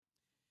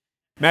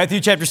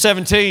Matthew chapter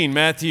 17,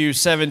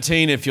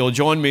 if you'll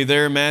join me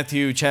there,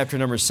 Matthew chapter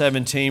number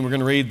 17. We're going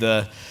to read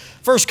the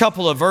first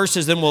couple of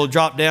verses, then we'll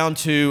drop down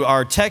to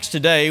our text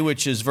today,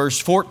 which is verse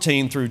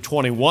 14 through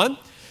 21.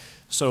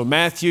 So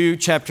Matthew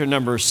chapter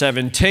number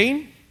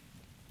 17.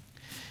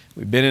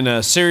 We've been in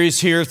a series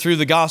here through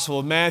the Gospel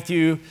of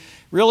Matthew,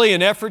 really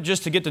an effort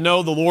just to get to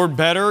know the Lord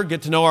better,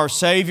 get to know our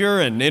Savior,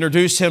 and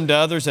introduce Him to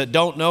others that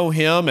don't know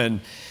Him. And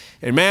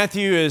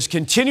Matthew is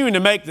continuing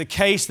to make the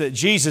case that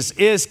Jesus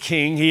is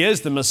King. He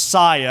is the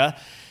Messiah.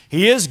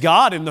 He is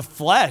God in the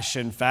flesh,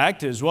 in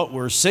fact, is what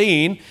we're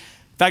seeing. In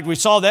fact, we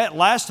saw that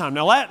last time.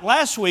 Now,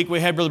 last week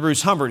we had Brother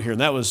Bruce Humbert here, and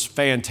that was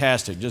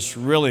fantastic. Just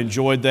really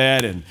enjoyed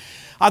that. And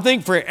I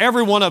think for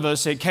every one of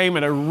us, it came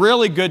at a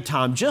really good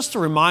time. Just a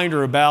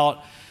reminder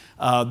about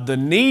the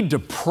need to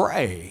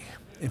pray.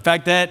 In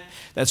fact,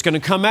 that's going to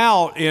come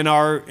out in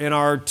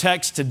our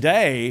text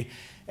today.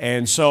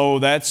 And so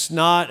that's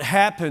not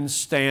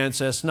happenstance,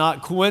 that's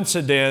not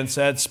coincidence,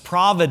 that's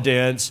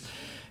providence.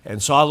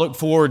 And so I look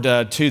forward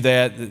to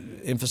that,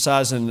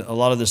 emphasizing a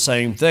lot of the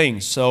same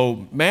things.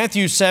 So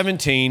Matthew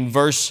 17,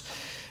 verse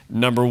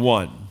number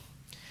 1.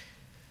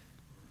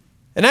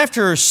 And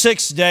after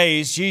 6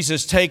 days,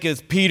 Jesus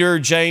taketh Peter,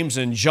 James,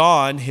 and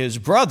John, his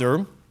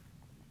brother,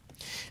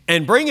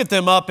 and bringeth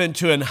them up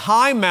into an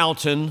high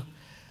mountain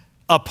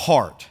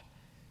apart.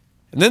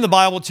 And then the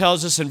Bible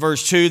tells us in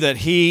verse 2 that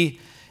he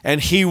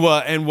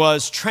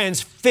was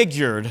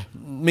transfigured,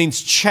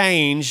 means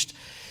changed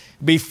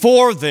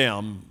before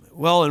them.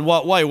 Well, in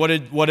what way?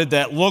 What did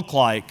that look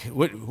like?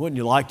 Wouldn't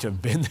you like to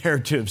have been there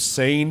to have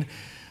seen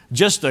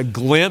just a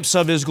glimpse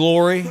of His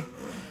glory?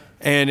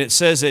 And it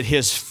says that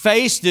His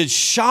face did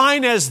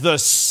shine as the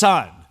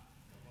sun,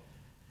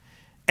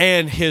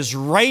 and His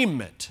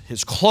raiment,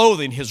 His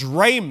clothing, His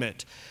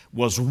raiment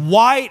was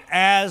white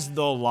as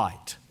the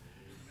light.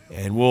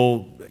 And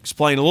we'll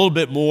explain a little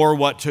bit more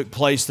what took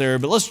place there.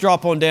 But let's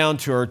drop on down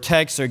to our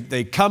text.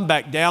 They come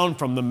back down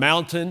from the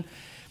mountain,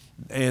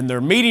 and they're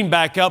meeting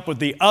back up with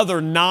the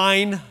other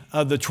 9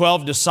 of the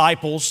 12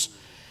 disciples.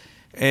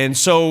 And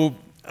so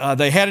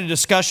they had a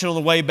discussion on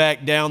the way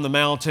back down the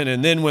mountain.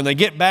 And then when they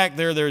get back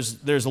there,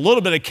 there's a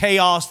little bit of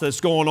chaos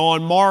that's going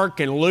on. Mark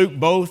and Luke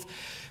both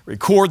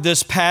record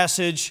this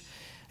passage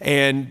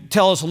and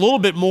tell us a little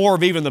bit more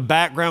of even the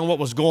background, what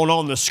was going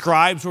on. The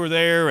scribes were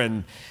there,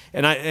 and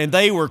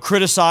they were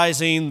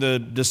criticizing the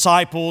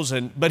disciples.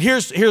 But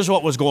here's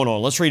what was going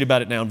on. Let's read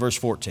about it now in verse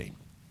 14.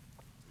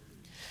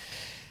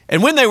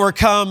 And when they were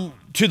come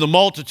to the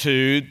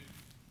multitude,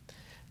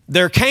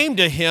 there came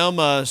to him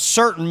a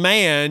certain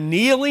man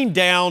kneeling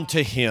down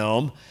to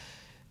him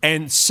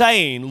and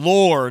saying,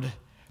 Lord,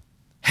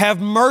 have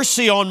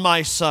mercy on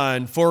my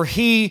son, for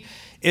he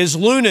is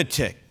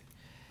lunatic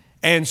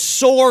and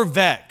sore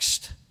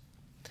vexed.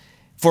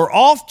 For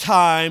oft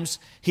times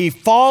he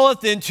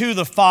falleth into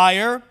the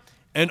fire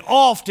and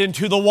oft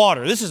into the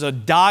water. This is a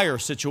dire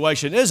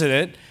situation, isn't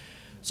it?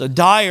 It's a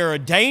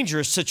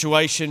dangerous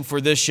situation for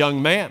this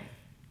young man.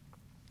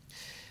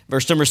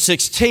 Verse number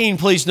 16,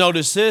 please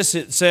notice this.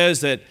 It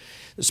says that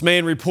this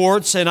man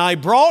reports, and I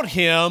brought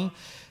him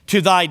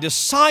to thy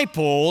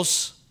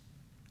disciples.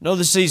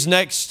 Notice these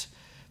next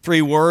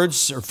 3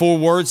 words or 4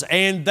 words,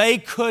 and they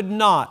could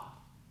not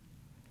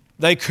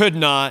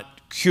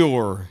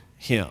cure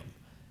him.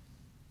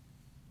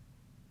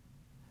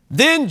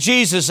 Then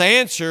Jesus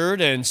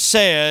answered and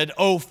said,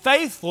 O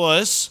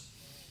faithless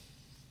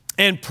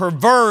and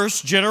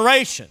perverse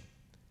generation,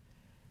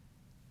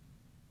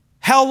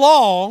 how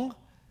long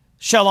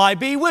shall I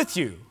be with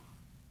you?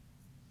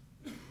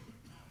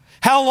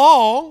 How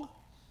long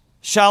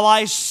shall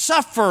I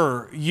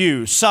suffer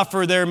you?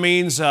 Suffer there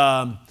means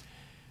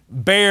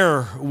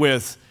bear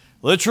with,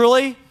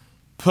 literally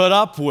put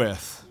up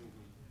with.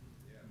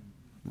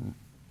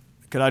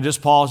 Could I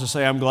just pause and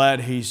say I'm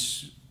glad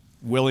He's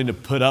willing to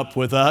put up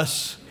with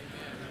us?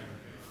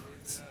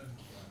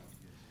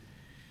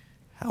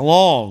 How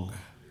long?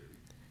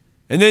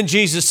 And then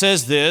Jesus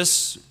says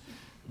this,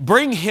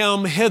 bring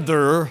him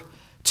hither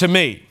to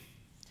me.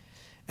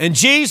 And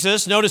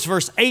Jesus, notice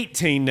verse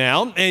 18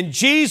 now, and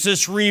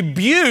Jesus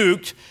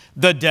rebuked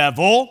the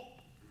devil,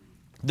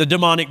 the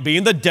demonic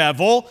being, the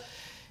devil,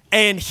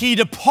 and he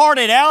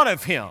departed out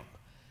of him.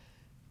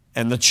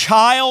 And the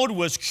child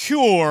was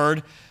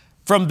cured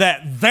from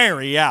that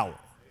very hour.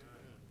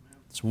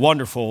 It's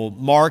wonderful.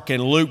 Mark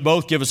and Luke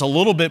both give us a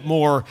little bit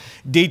more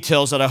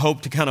details that I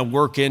hope to kind of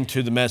work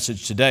into the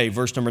message today.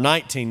 Verse number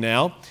 19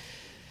 now.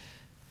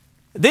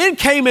 Then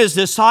came his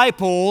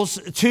disciples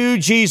to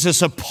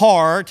Jesus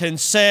apart and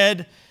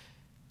said,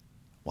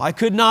 why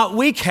could not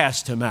we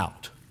cast him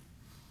out?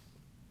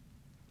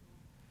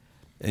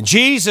 And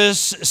Jesus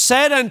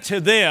said unto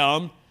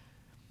them,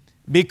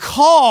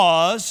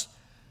 because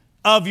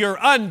of your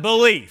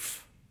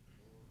unbelief.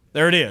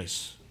 There it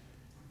is.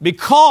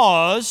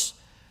 Because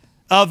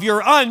of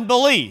your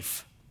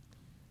unbelief.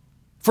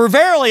 For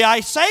verily I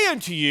say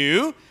unto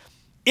you,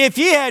 if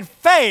ye had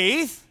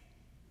faith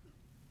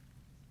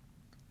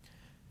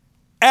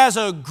as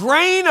a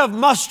grain of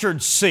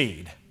mustard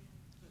seed,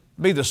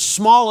 be the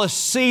smallest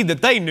seed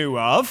that they knew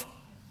of,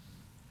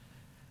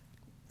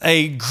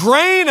 a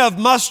grain of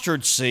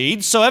mustard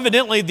seed, so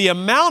evidently the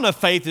amount of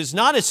faith is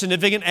not as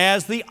significant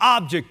as the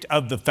object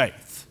of the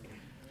faith.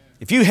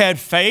 If you had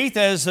faith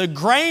as a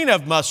grain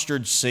of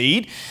mustard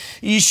seed,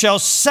 ye shall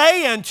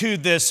say unto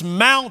this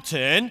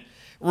mountain,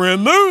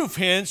 remove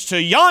hence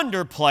to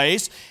yonder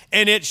place,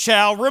 and it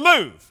shall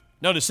remove.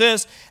 Notice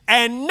this,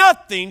 and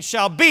nothing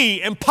shall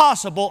be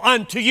impossible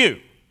unto you.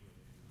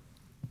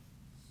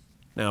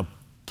 Now,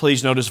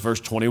 please notice verse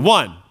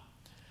 21.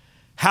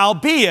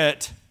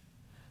 Howbeit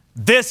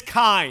this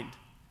kind.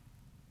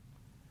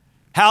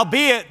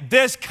 Howbeit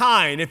this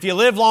kind. If you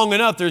live long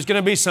enough, there's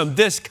going to be some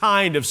this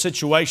kind of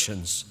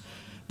situations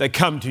that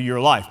come to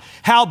your life.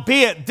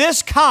 Howbeit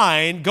this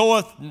kind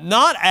goeth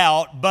not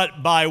out,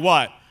 but by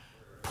what?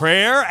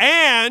 Prayer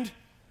and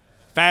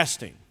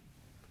fasting.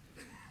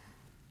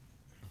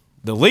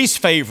 The least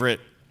favorite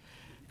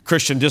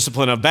Christian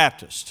discipline of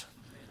Baptist.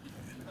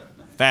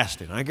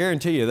 Fasting. I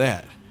guarantee you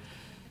that.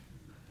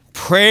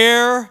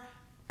 Prayer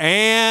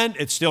and,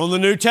 it's still in the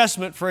New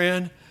Testament,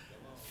 friend,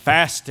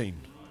 fasting.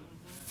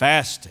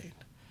 Fasting.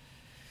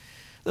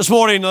 This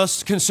morning,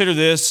 let's consider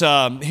this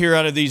here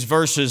out of these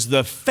verses,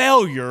 the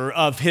failure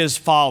of his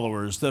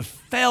followers. The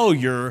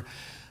failure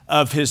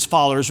of his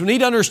followers. We need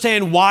to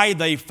understand why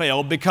they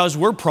failed, because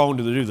we're prone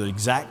to do the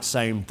exact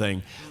same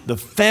thing. The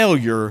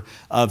failure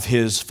of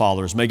his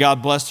followers. May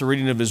God bless the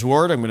reading of his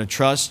word. I'm going to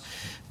trust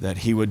that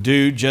he would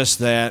do just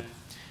that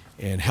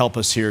and help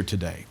us here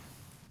today.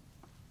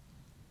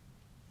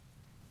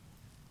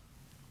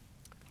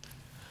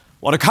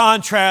 What a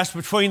contrast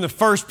between the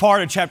first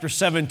part of chapter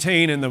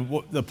 17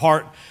 and the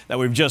part that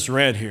we've just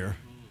read here.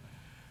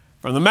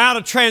 From the Mount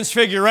of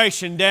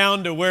Transfiguration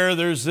down to where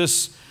there's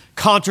this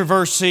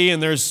controversy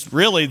and there's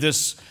really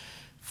this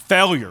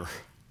failure.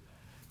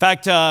 In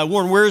fact,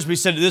 Warren Wiersbe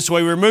said it this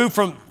way,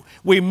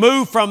 we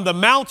move from the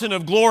mountain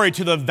of glory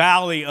to the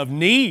valley of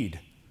need.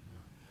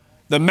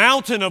 The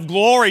mountain of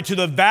glory to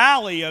the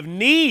valley of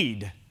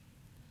need.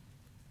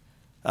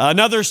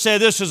 Another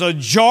said this is a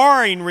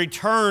jarring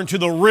return to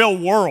the real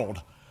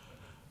world.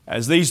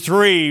 As these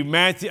three,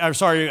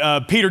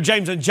 Peter,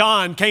 James, and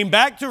John came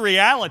back to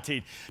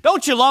reality.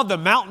 Don't you love the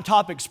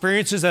mountaintop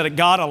experiences that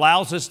God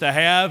allows us to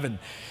have? And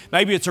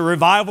maybe it's a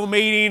revival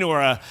meeting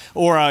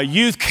or a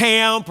youth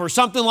camp or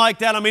something like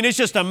that. I mean, it's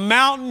just a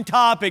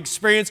mountaintop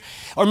experience,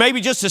 or maybe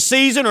just a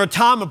season or a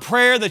time of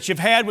prayer that you've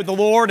had with the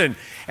Lord.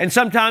 And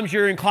sometimes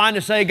you're inclined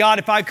to say, God,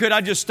 if I could,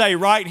 I'd just stay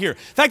right here. In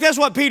fact, that's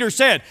what Peter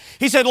said.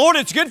 He said, Lord,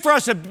 it's good for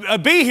us to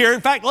be here.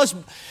 In fact,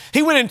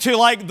 he went into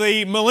like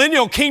the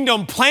Millennial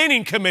Kingdom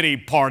Planning Committee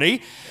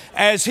party,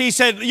 as he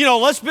said,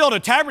 let's build a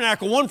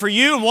tabernacle, one for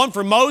you and one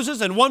for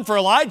Moses and one for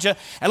Elijah,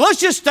 and let's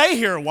just stay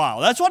here a while.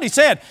 That's what he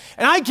said.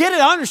 And I get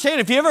it. I understand.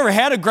 If you've ever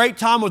had a great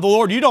time with the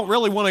Lord, you don't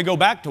really want to go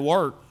back to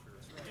work.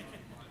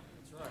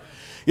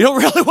 You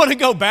don't really want to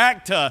go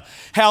back to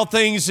how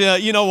things,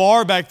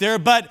 are back there.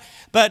 But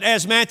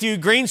as Matthew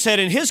Green said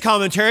in his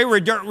commentary,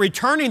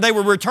 they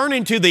were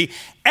returning to the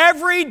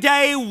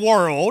everyday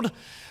world.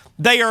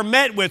 They are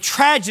met with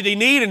tragedy,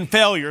 need, and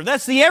failure.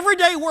 That's the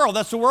everyday world.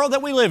 That's the world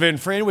that we live in,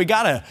 friend. We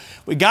gotta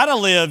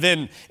live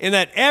in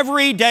that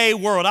everyday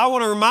world. I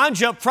want to remind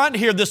you up front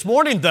here this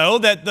morning, though,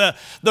 that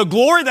the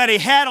glory that he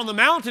had on the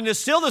mountain is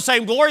still the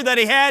same glory that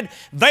he had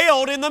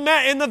veiled in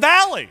the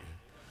valley.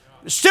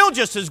 It's still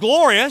just as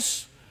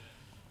glorious.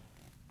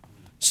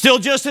 Still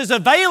just as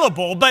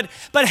available, but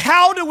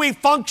how do we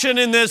function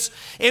in this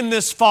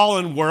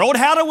fallen world?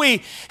 How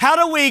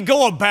do we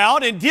go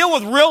about and deal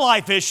with real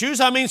life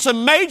issues? I mean,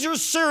 some major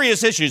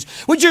serious issues.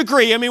 Would you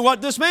agree? I mean,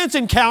 what this man's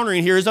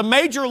encountering here is a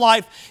major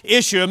life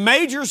issue, a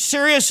major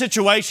serious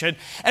situation,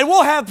 and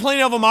we'll have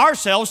plenty of them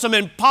ourselves, some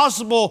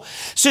impossible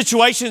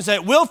situations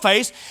that we'll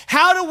face.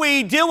 How do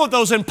we deal with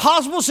those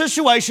impossible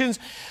situations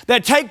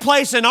that take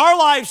place in our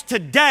lives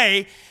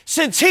today,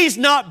 since he's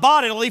not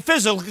bodily,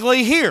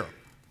 physically here?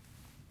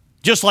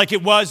 Just like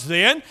it was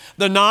then,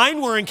 the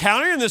 9 were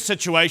encountering this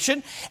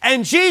situation,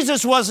 and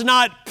Jesus was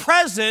not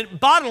present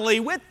bodily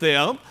with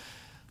them.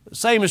 The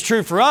same is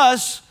true for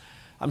us.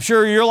 I'm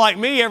sure you're like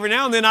me. Every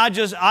now and then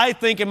I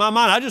think in my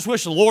mind, I just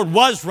wish the Lord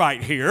was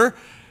right here.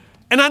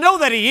 And I know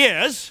that He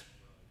is.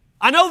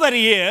 But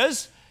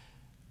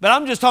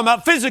I'm just talking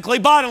about physically,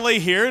 bodily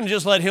here, and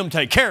just let Him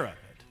take care of it.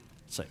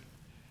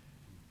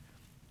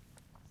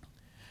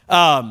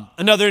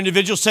 Another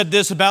individual said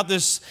this about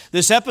this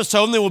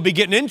episode, and then we'll be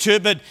getting into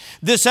it, but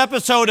this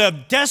episode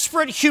of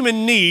desperate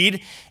human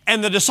need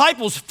and the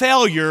disciples'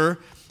 failure,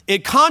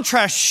 it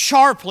contrasts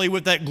sharply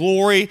with that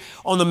glory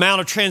on the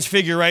Mount of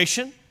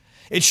Transfiguration.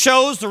 It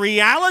shows the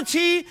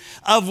reality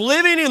of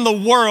living in the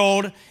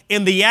world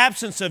in the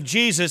absence of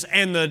Jesus,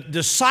 and the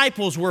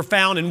disciples were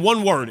found in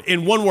one word. I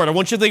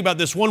want you to think about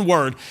this one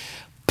word: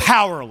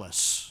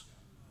 powerless.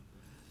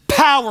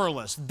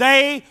 Powerless.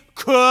 They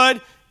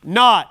could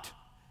not.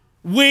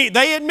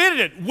 They admitted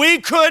it.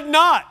 We could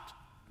not.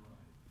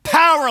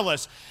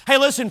 Powerless. Hey,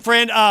 listen,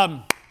 friend.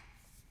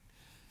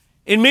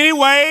 In many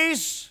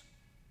ways,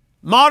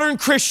 modern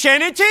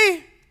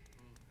Christianity,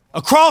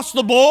 across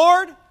the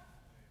board,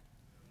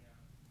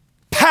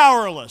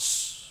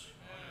 powerless.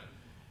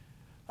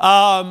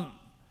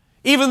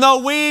 Even though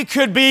we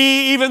could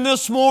be, even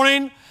this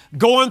morning,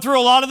 going through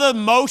a lot of the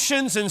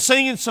motions and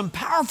singing some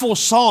powerful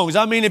songs.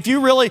 I mean, if you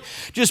really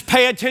just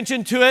pay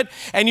attention to it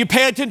and you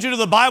pay attention to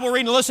the Bible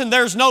reading, listen,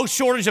 there's no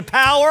shortage of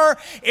power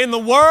in the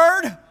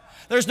Word.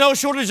 There's no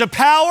shortage of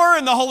power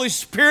in the Holy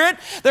Spirit.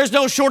 There's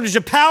no shortage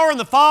of power in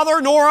the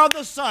Father nor of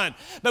the Son.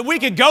 But we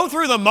could go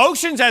through the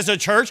motions as a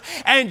church,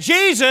 and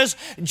Jesus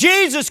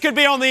could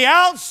be on the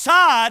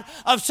outside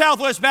of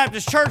Southwest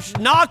Baptist Church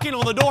knocking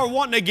on the door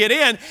wanting to get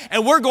in,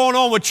 and we're going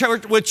on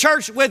with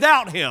church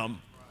without Him.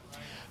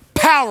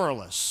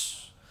 Powerless.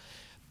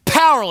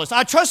 Powerless.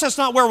 I trust that's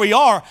not where we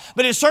are,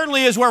 but it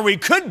certainly is where we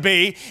could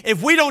be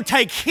if we don't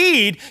take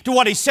heed to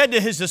what He said to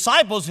His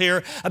disciples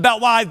here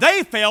about why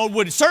they failed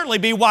would certainly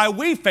be why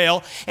we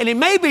fail. And it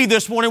may be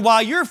this morning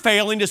why you're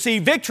failing to see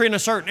victory in a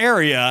certain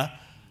area.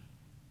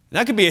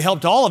 That could be a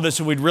help to all of us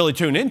if we'd really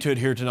tune into it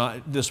here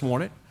this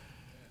morning.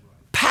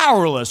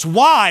 Powerless.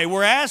 Why?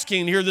 We're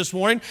asking here this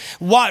morning.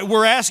 Why?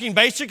 We're asking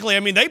basically,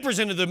 they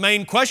presented the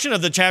main question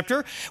of the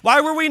chapter. Why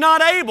were we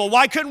not able?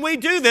 Why couldn't we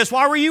do this?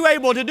 Why were you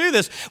able to do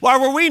this? Why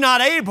were we not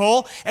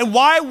able? And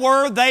why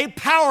were they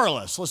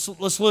powerless?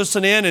 Let's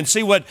listen in and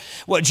see what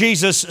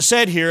Jesus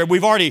said here.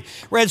 We've already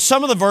read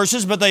some of the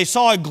verses, but they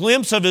saw a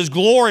glimpse of His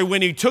glory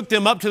when He took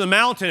them up to the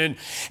mountain.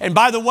 And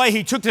by the way,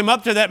 He took them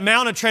up to that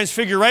Mount of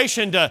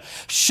Transfiguration to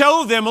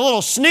show them a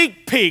little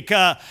sneak peek.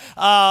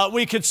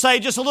 We could say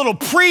just a little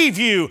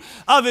preview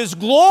of His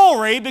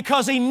glory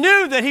because He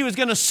knew that He was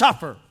going to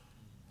suffer.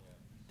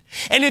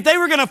 And if they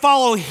were going to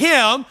follow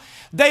Him,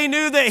 He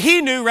knew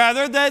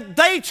that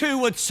they too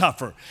would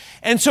suffer.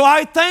 And so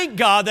I thank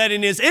God that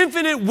in His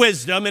infinite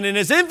wisdom and in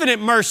His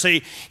infinite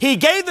mercy, He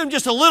gave them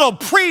just a little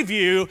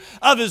preview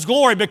of His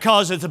glory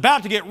because it's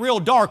about to get real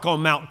dark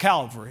on Mount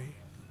Calvary.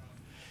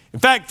 In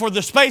fact, for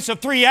the space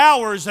of 3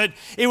 hours, that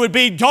it would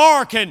be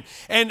dark and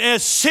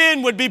as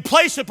sin would be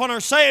placed upon our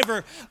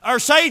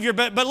Savior.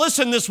 But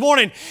listen, this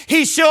morning,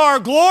 He's still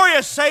our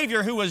glorious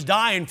Savior who was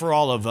dying for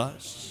all of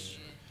us.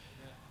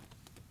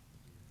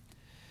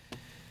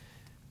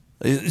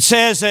 It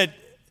says that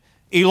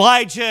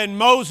Elijah and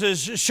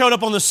Moses showed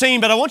up on the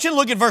scene, but I want you to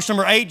look at verse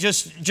number 8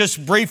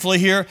 just briefly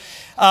here.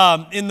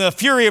 In the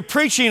fury of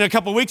preaching a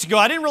couple weeks ago,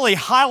 I didn't really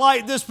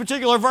highlight this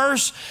particular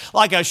verse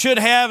like I should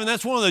have, and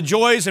that's one of the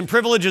joys and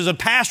privileges of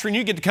pastoring.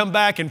 You get to come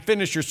back and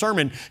finish your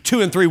sermon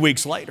 2 and 3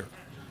 weeks later.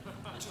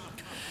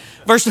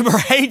 Verse number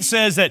 8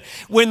 says that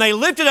when they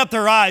lifted up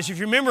their eyes, if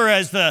you remember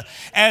as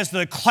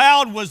the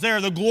cloud was there,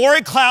 the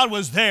glory cloud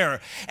was there,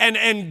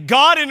 and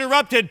God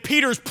interrupted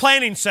Peter's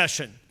planning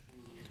session.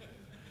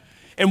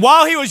 And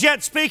while he was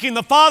yet speaking,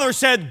 the Father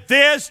said,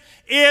 "This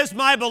is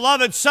my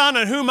beloved Son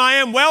in whom I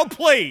am well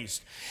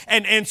pleased."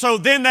 And so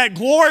then that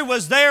glory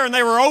was there and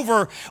they were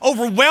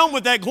overwhelmed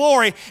with that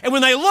glory. And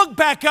when they looked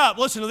back up,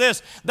 listen to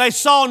this, they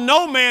saw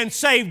no man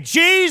save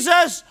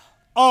Jesus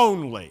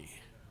only.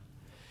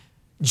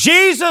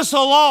 Jesus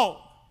alone.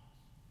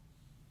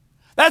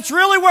 That's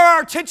really where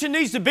our attention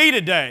needs to be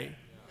today.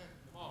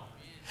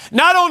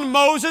 Not on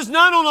Moses,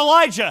 not on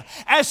Elijah.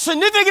 As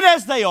significant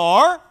as they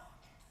are,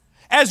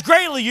 as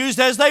greatly used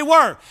as they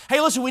were.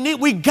 Hey, listen,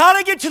 we got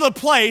to get to the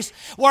place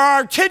where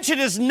our attention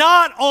is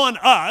not on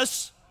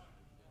us.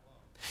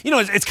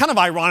 It's kind of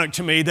ironic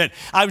to me that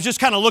I was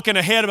just kind of looking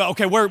ahead about,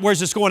 okay, where's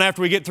this going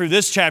after we get through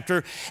this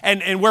chapter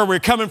and where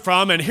we're coming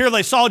from. And here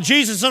they saw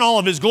Jesus in all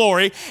of His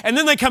glory. And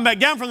then they come back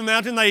down from the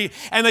mountain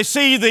and they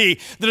see the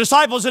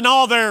disciples in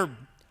all their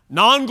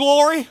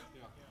non-glory,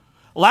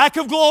 lack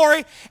of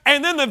glory.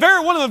 And then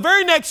one of the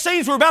very next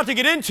scenes we're about to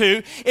get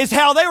into is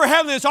how they were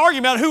having this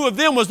argument about who of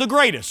them was the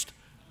greatest.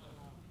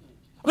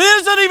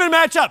 This doesn't even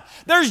match up.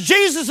 There's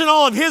Jesus in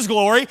all of His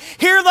glory.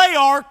 Here they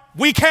are.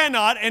 We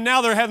cannot. And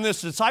now they're having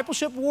this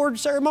discipleship award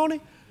ceremony.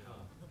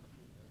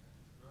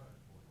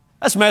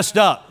 That's messed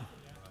up.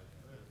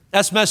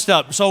 That's messed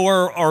up. So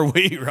are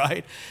we,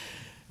 right?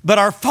 But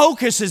our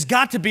focus has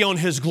got to be on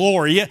His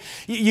glory.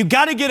 You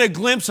got to get a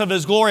glimpse of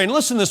His glory. And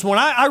listen, this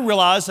morning, I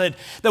realize that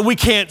we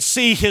can't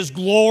see His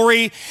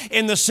glory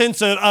in the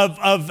sense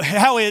of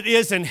how it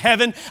is in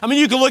heaven.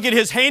 You can look at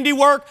His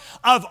handiwork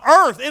of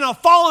earth in a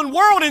fallen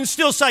world and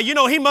still say,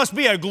 He must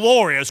be a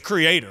glorious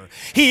creator.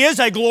 He is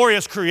a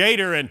glorious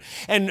creator.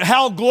 And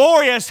how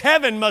glorious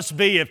heaven must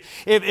be if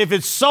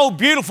it's so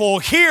beautiful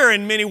here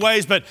in many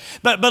ways. But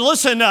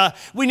listen,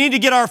 we need to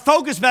get our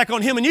focus back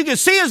on Him. And you can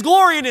see His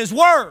glory in His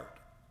Word.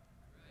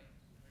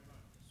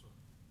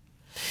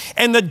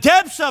 And the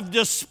depths of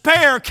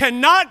despair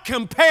cannot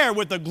compare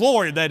with the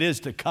glory that is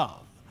to come.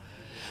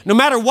 No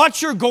matter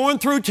what you're going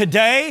through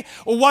today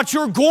or what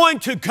you're going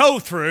to go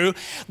through,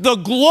 the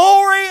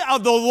glory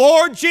of the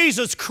Lord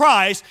Jesus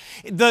Christ,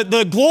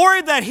 the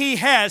glory that He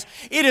has,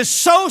 it is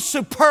so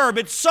superb,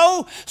 it's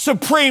so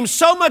supreme,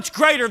 so much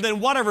greater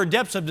than whatever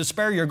depths of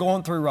despair you're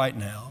going through right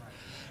now.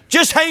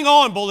 Just hang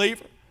on,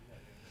 believer.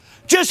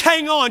 Just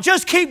hang on.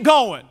 Just keep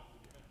going.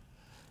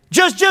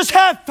 Just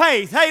have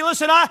faith. Hey,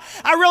 listen, I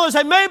realize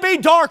it may be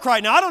dark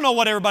right now. I don't know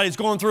what everybody's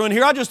going through in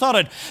here. I just thought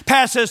I'd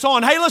pass this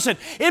on. Hey, listen,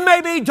 it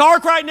may be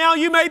dark right now.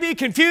 You may be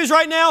confused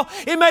right now.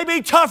 It may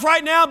be tough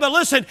right now, but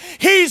listen,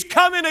 He's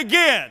coming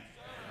again.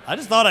 I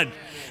just thought I'd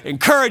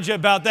encourage you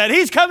about that.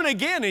 He's coming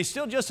again. He's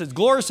still just as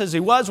glorious as He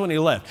was when He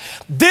left.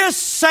 This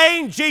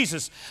same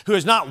Jesus, who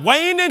is not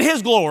waned in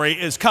His glory,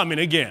 is coming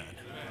again.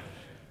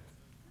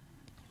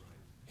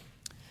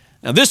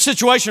 Now, this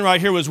situation right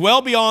here was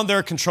well beyond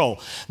their control.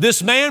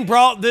 This man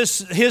brought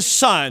his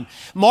son.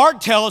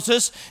 Mark tells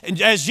us,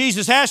 as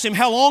Jesus asked him,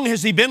 how long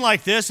has he been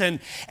like this? And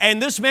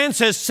this man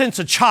says, since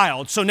a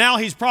child. So now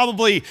he's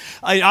probably,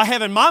 I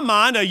have in my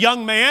mind, a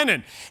young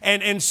man.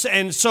 And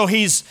so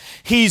he's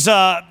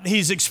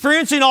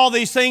experiencing all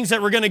these things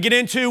that we're going to get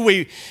into.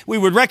 We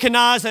would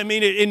recognize,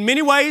 in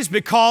many ways,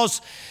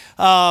 because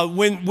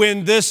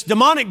when this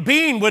demonic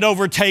being would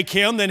overtake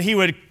him, then he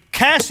would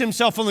cast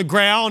himself on the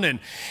ground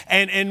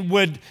and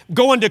would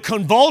go into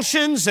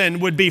convulsions and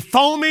would be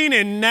foaming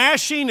and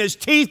gnashing, his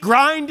teeth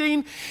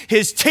grinding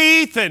his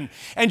teeth and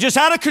just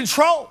out of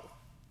control.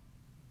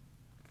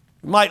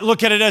 You might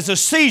look at it as a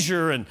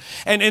seizure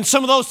and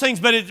some of those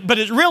things, but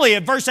it really,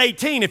 at verse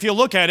 18, if you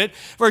look at it,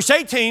 verse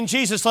 18,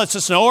 Jesus lets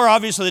us know, or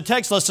obviously the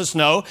text lets us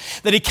know,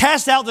 that He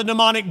cast out the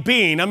demonic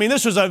being.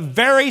 This was a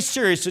very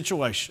serious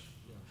situation.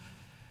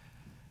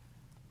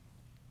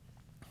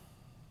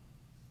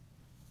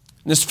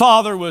 This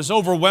father was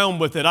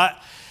overwhelmed with it.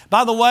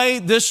 By the way,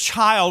 this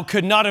child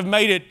could not have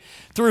made it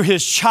through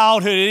his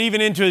childhood and even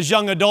into his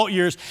young adult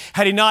years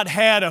had he not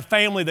had a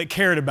family that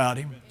cared about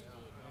him.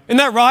 Isn't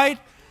that right?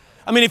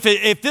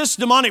 If this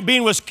demonic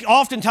being was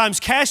oftentimes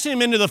casting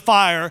him into the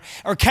fire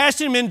or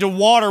casting him into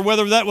water,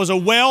 whether that was a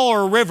well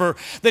or a river,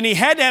 then he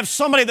had to have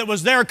somebody that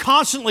was there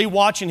constantly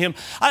watching him.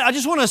 I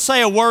just want to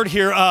say a word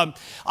here.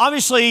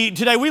 Obviously,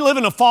 today we live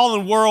in a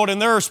fallen world,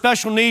 and there are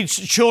special needs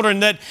children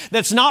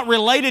that's not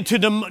related to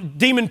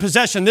demon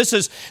possession. This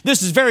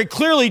is very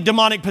clearly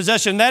demonic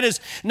possession. That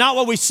is not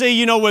what we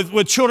see,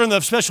 with children that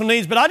have special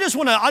needs. But I just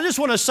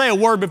want to say a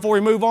word before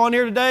we move on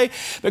here today,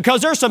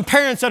 because there are some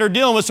parents that are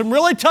dealing with some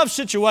really tough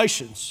situations.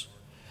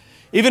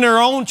 Even in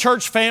our own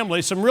church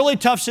family, some really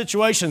tough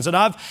situations.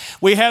 And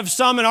we have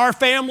some in our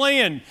family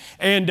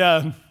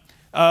and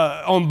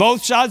on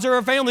both sides of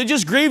our family. It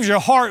just grieves your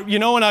heart,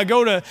 and I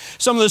go to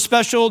some of the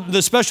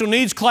special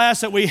needs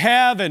class that we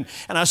have and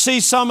I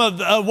see some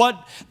of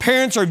what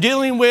parents are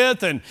dealing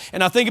with and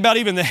I think about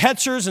even the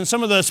Hetzers and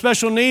some of the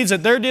special needs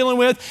that they're dealing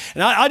with.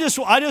 And I just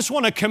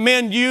want to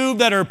commend you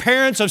that are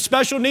parents of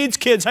special needs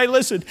kids. Hey,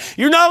 listen,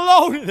 you're not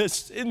alone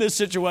in this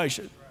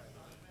situation.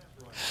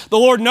 The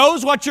Lord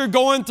knows what you're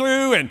going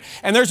through, and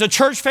there's a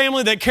church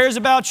family that cares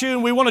about you,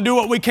 and we want to do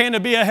what we can to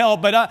be a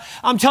help. But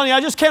I'm telling you,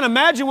 I just can't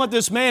imagine what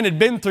this man had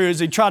been through as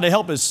he tried to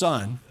help his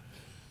son.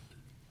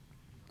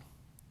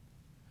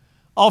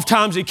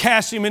 Oftentimes he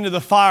cast him into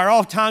the fire.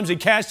 Oftentimes he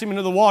cast him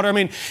into the water.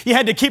 You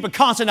had to keep a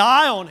constant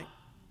eye on him.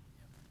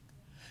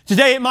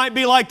 Today it might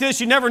be like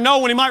this. You never know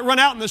when he might run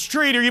out in the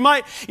street, or you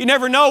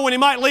never know when he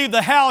might leave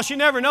the house. You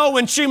never know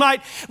when she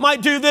might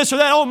do this or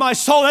that. Oh, my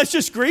soul, that's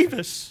just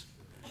grievous.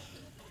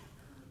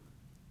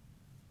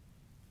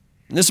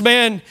 This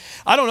man,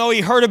 I don't know,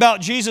 he heard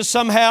about Jesus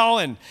somehow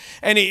and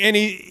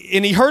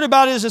he heard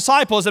about his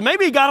disciples, and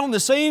maybe he got on the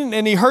scene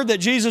and he heard that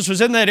Jesus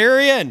was in that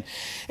area and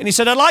he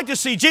said, I'd like to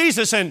see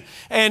Jesus, and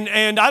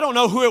I don't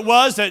know who it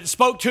was that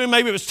spoke to him.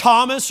 Maybe it was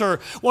Thomas or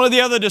one of the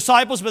other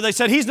disciples, but they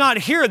said, he's not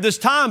here at this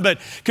time, but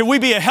could we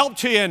be a help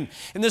to you? And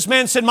this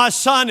man said, my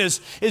son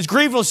is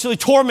grievously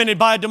tormented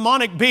by a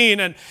demonic being,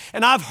 and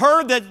I've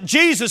heard that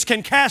Jesus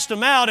can cast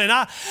him out, and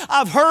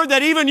I've heard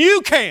that even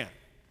you can.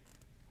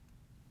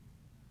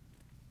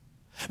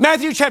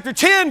 Matthew chapter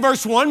 10,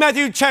 verse 1,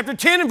 Matthew chapter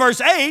 10 and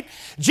verse 8,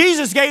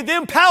 Jesus gave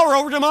them power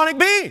over demonic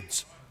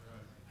beings.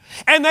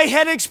 And they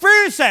had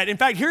experienced that. In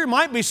fact, here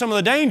might be some of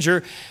the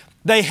danger.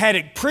 They had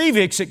a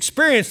previous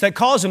experience that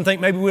caused them to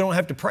think maybe we don't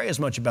have to pray as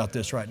much about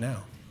this right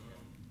now.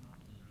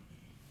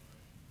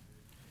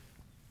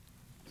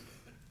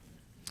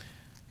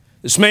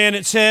 This man,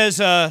 it says,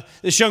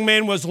 this young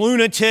man was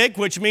lunatic,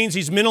 which means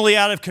he's mentally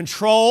out of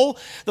control.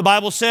 The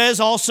Bible says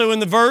also in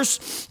the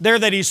verse there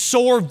that he's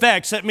sore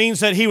vexed. That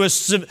means that he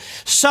was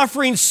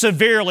suffering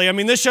severely.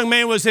 This young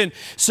man was in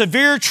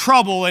severe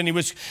trouble, and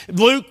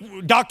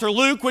Dr.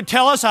 Luke would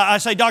tell us, I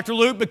say Dr.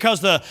 Luke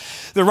because the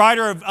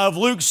writer of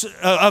Luke's,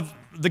 of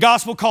the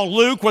gospel called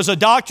Luke was a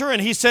doctor,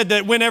 and he said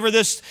that whenever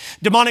this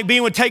demonic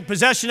being would take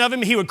possession of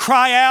him, he would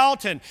cry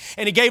out, and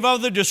he gave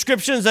other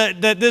descriptions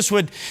that this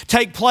would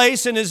take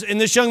place in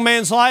this young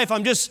man's life.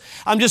 I'm just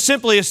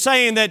simply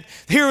saying that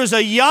here was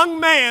a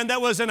young man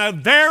that was in a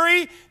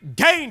very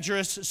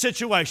dangerous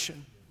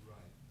situation.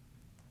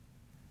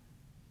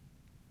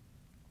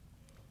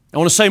 I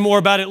want to say more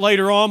about it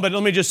later on, but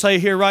let me just say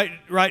here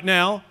right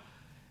now,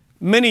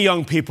 many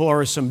young people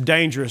are in some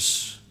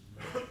dangerous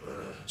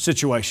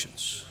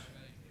situations.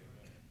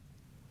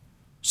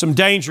 Some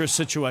dangerous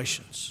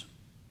situations.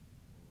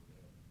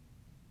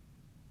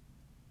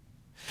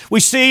 We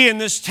see in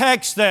this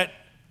text that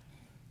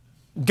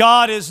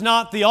God is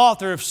not the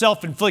author of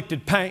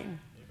self-inflicted pain.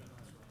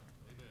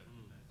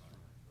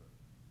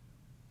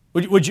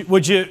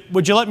 Would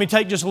you let me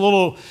take just a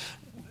little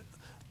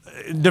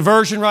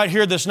diversion right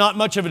here that's not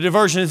much of a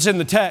diversion, it's in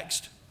the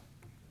text.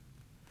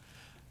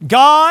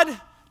 God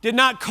did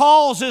not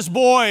cause this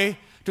boy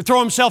to throw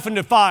himself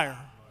into fire.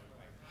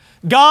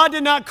 God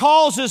did not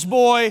cause this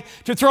boy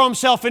to throw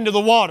himself into the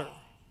water.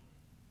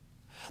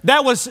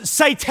 That was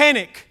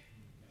satanic.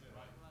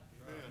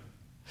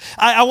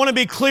 I want to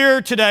be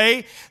clear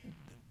today.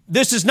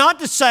 This is not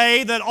to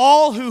say that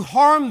all who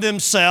harm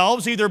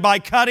themselves, either by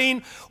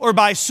cutting or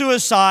by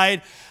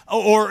suicide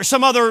or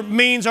some other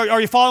means, are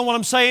you following what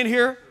I'm saying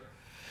here?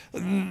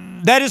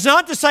 That is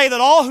not to say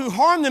that all who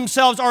harm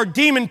themselves are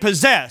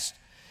demon-possessed.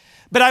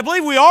 But I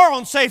believe we are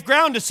on safe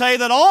ground to say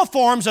that all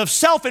forms of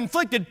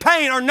self-inflicted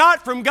pain are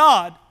not from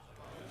God.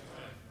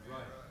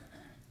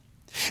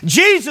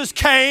 Jesus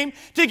came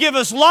to give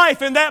us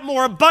life and that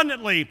more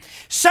abundantly.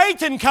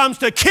 Satan comes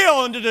to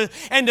kill and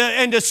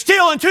to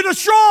steal and to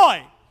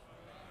destroy.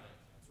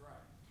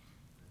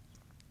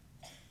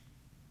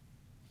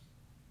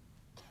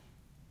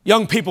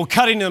 Young people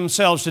cutting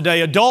themselves today,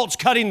 adults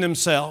cutting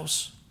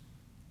themselves,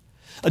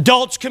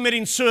 adults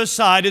committing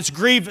suicide, it's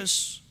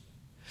grievous.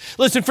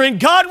 Listen, friend,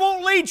 God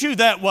won't lead you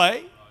that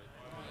way.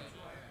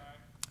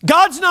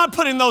 God's not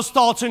putting those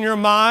thoughts in your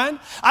mind.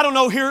 I don't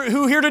know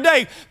who here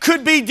today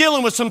could be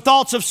dealing with some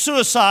thoughts of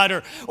suicide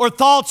or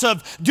thoughts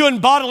of doing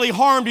bodily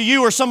harm to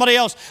you or somebody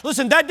else.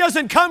 Listen, that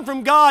doesn't come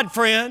from God,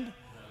 friend.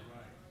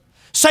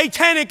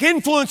 Satanic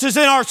influences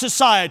in our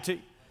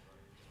society.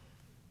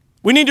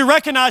 We need to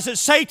recognize that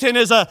Satan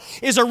is a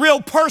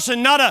real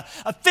person, not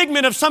a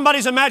figment of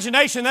somebody's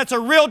imagination. That's a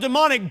real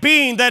demonic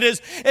being that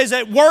is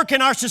at work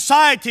in our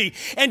society,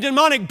 and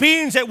demonic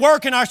beings at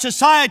work in our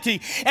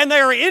society, and they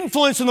are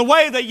influencing the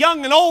way that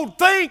young and old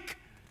think.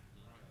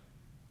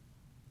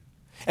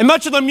 And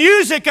much of the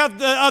music of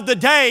the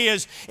day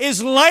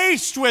is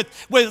laced with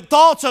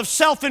thoughts of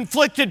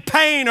self-inflicted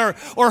pain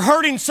or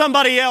hurting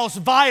somebody else,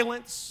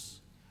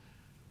 violence.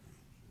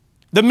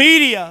 The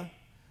media,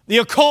 the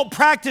occult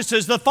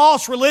practices, the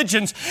false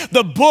religions,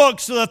 the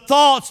books, the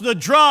thoughts, the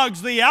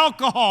drugs, the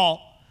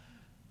alcohol,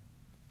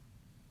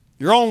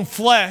 your own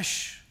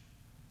flesh.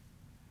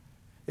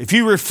 If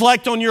you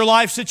reflect on your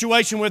life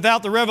situation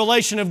without the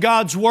revelation of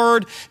God's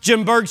Word,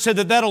 Jim Berg said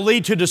that'll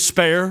lead to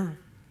despair.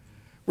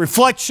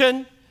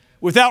 Reflection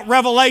without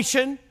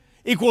revelation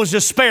equals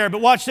despair.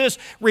 But watch this.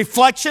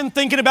 Reflection,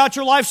 thinking about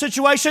your life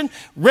situation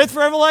with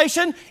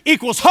revelation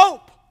equals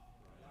hope.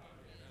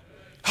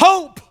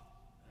 Hope.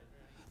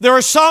 There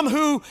are some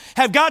who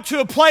have got to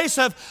a place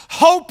of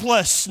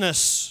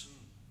hopelessness.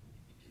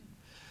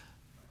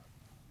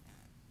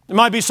 There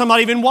might be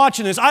somebody even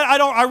watching this.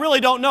 I really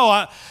don't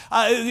know.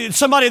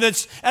 Somebody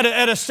that's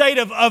at a state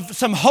of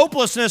some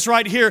hopelessness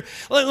right here.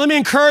 Let me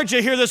encourage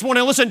you here this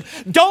morning. Listen,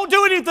 don't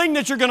do anything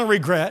that you're going to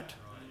regret.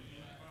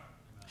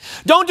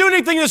 Don't do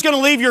anything that's going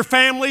to leave your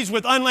families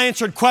with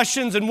unanswered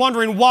questions and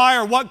wondering why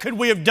or what could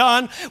we have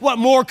done? What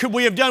more could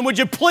we have done? Would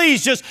you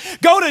please just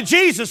go to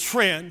Jesus,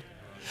 friend?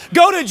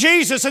 Go to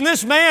Jesus. And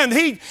this man,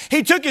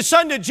 he took his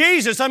son to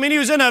Jesus. I mean, he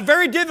was in a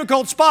very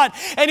difficult spot,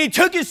 and he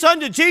took his son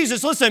to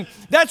Jesus. Listen,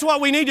 that's what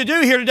we need to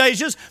do here today,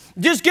 is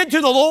just get to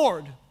the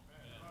Lord.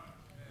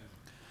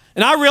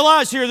 And I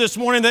realized here this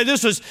morning that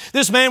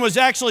this man was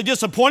actually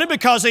disappointed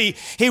because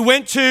he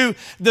went to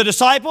the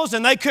disciples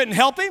and they couldn't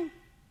help him.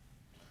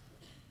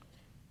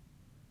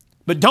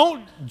 But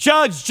don't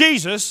judge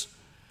Jesus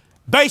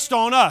based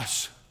on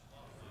us.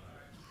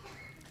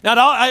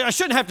 Now, I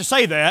shouldn't have to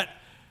say that,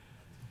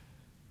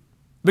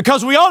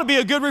 because we ought to be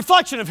a good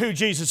reflection of who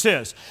Jesus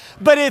is.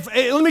 But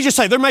let me just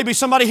say, there may be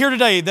somebody here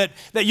today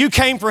that you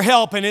came for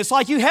help, and it's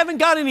like you haven't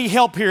got any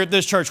help here at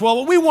this church.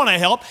 Well, we want to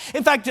help.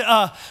 In fact,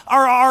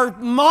 our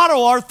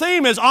motto, our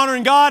theme is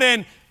honoring God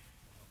and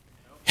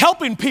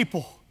helping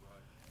people.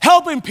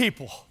 Helping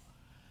people.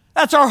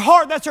 That's our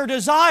heart, that's our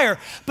desire.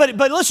 But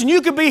listen,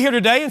 you could be here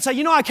today and say,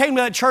 I came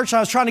to that church and I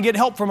was trying to get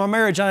help for my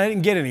marriage and I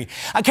didn't get any.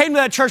 I came to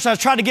that church and I was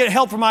trying to get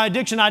help for my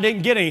addiction and I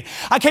didn't get any.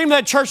 I came to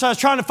that church and I was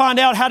trying to find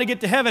out how to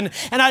get to heaven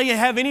and I didn't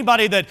have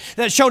anybody that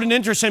showed an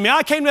interest in me.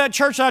 I came to that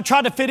church and I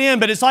tried to fit in,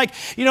 but it's like,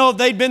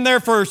 they'd been there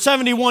for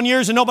 71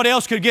 years and nobody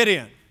else could get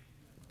in.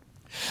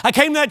 I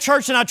came to that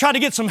church and I tried to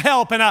get some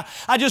help and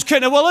I just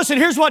couldn't. Well, listen,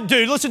 here's what,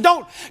 dude. Listen,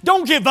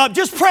 don't give up.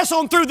 Just press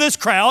on through this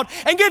crowd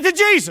and get to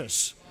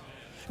Jesus.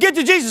 Get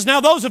to Jesus.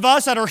 Now, those of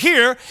us that are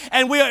here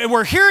and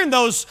we're hearing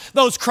those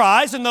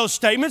cries and those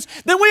statements,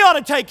 then we ought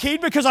to take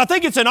heed, because I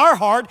think it's in our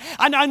heart.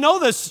 I know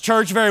this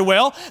church very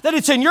well, that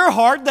it's in your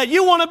heart that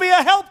you want to be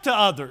a help to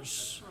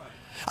others.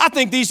 I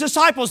think these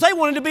disciples, they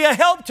wanted to be a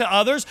help to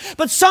others,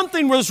 but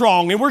something was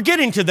wrong, and we're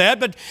getting to that.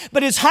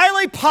 But it's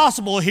highly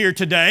possible here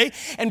today.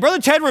 And Brother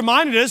Ted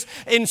reminded us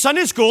in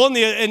Sunday school, in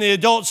the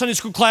adult Sunday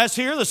school class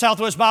here, the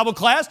Southwest Bible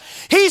class,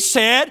 he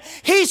said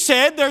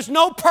there's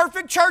no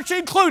perfect church,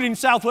 including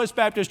Southwest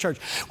Baptist Church.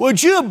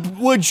 Would you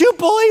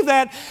believe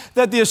that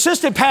the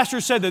assistant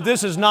pastor said that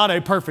this is not a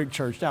perfect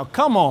church? Now,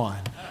 come on.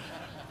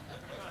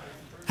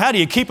 How do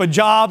you keep a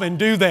job and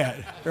do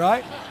that,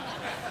 right?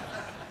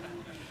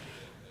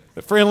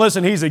 But friend,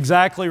 listen, he's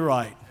exactly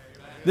right.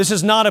 This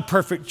is not a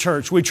perfect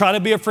church. We try to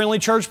be a friendly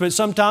church, but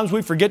sometimes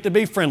we forget to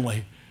be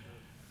friendly.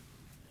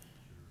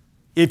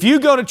 If you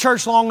go to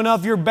church long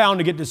enough, you're bound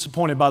to get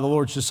disappointed by the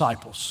Lord's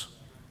disciples.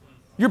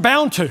 You're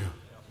bound to,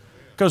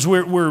 because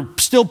we're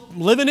still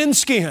living in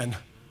skin.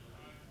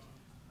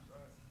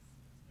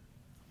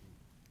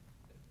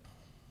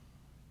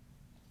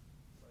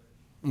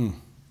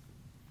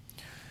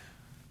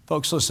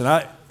 Folks,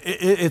 listen,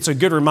 it's a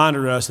good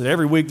reminder to us that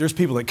every week there's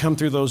people that come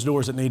through those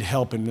doors that need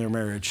help in their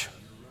marriage.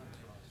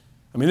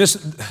 I mean,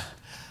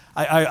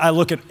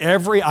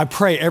 I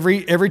pray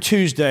every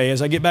Tuesday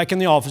as I get back in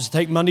the office to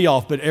take Monday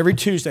off, but every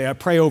Tuesday I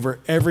pray over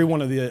every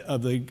one of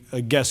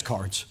the guest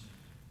cards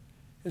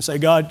and say,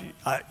 God,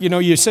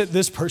 you sent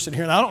this person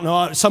here, and I don't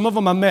know, some of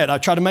them I met. I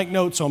try to make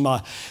notes on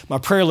my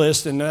prayer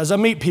list, and as I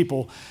meet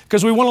people,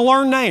 because we want to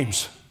learn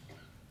names.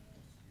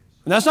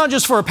 And that's not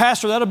just for a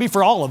pastor, that'll be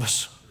for all of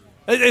us.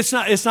 It's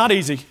not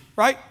easy,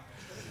 right?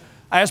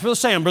 I asked Brother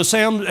Sam. Brother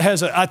Sam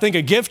has, I think,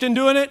 a gift in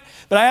doing it,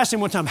 but I asked him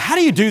one time, how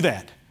do you do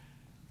that?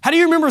 How do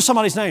you remember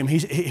somebody's name?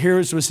 Here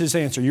was his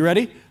answer. You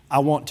ready? I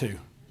want to.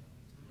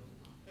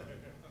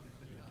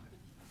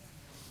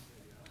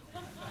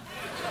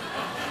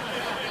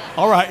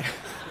 All right.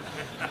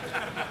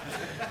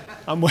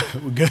 I'm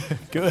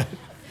good.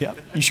 Yep,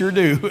 you sure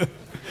do.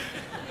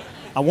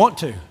 I want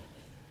to.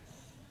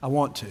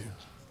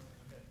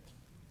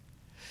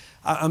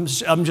 I'm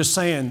just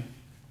saying,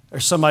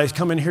 there's somebody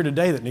come in here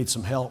today that needs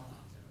some help.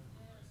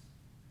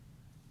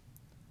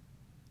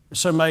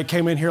 Somebody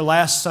came in here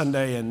last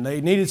Sunday and they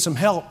needed some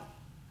help.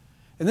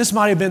 And this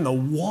might have been the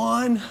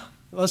one,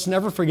 let's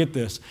never forget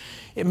this.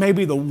 It may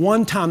be the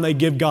one time they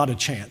give God a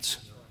chance.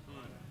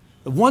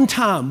 The one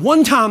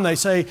time they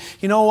say,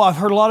 I've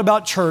heard a lot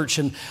about church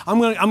and I'm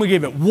going to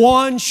give it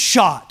one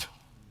shot.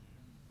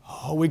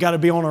 Oh, we got to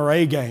be on our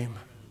A game.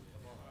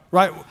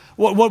 Right?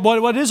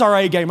 What is our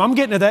A game? I'm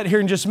getting to that here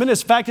in just a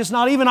minute. In fact, it's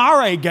not even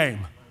our A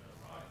game.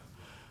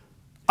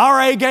 Our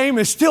A game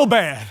is still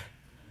bad.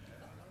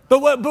 But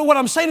what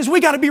I'm saying is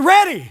we got to be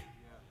ready.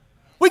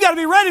 We got to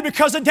be ready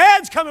because a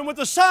dad's coming with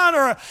a son,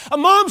 or a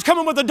mom's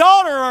coming with a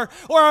daughter,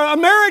 or a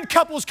married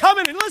couple's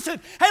coming. And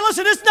listen,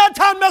 it's not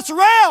time to mess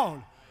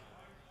around.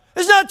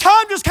 It's not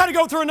time to just kind of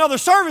go through another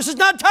service. It's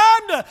not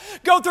time to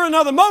go through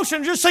another motion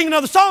and just sing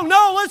another song.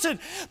 No, listen,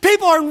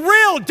 people are in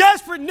real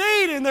desperate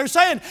need, and they're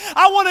saying,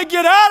 I want to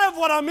get out of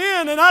what I'm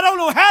in, and I don't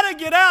know how to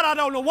get out. I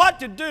don't know what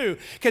to do.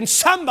 Can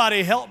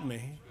somebody help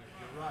me?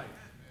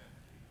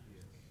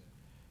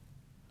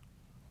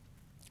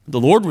 The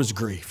Lord was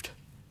grieved.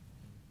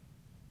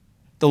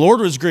 The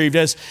Lord was grieved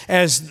as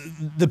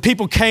the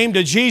people came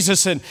to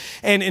Jesus, and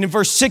in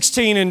verse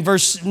 16 and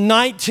verse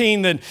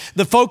 19, then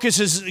the focus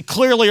is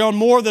clearly on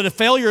more the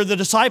failure of the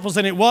disciples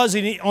than it was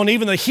on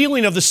even the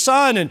healing of the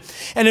son. And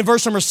in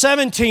verse number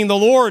 17, the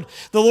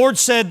Lord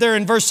said there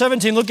in verse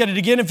 17, look at it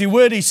again if you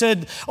would, he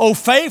said, "O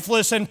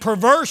faithless and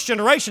perverse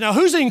generation." Now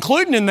who's he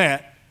including in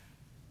that?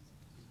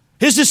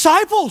 His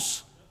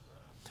disciples.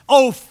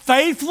 Oh,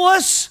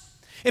 faithless.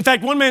 In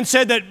fact, one man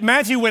said that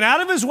Matthew went out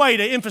of his way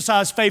to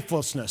emphasize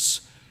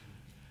faithlessness.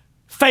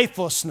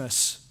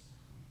 Faithlessness.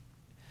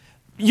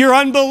 Your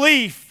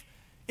unbelief.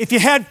 If you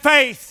had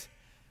faith,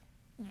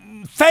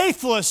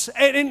 faithless.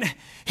 And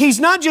he's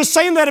not just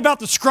saying that about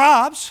the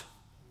scribes.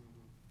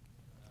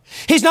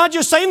 He's not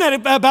just saying that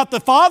about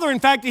the Father. In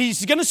fact,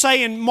 he's going to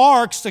say in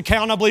Mark's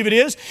account, I believe it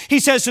is, he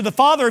says to the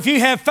Father, if you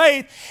have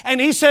faith, and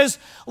he says,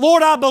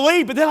 Lord, I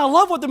believe. But then I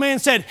love what the man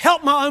said,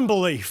 help my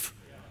unbelief.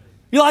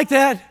 You like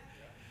that?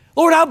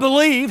 Lord, I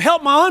believe,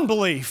 help my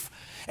unbelief.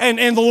 And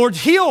the Lord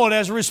healed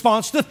as a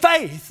response to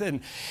faith.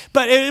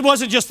 But it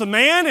wasn't just the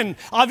man, and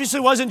obviously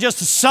it wasn't just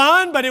the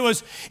son, but it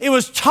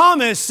was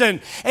Thomas and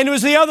it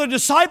was the other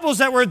disciples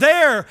that were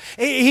there.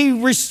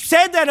 He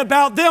said that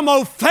about them,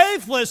 oh,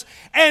 faithless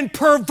and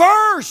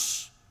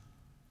perverse.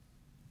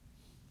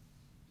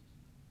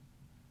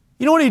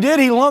 You know what he did?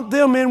 He lumped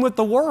them in with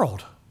the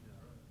world.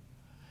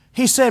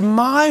 He said,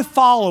 my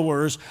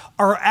followers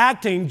are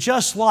acting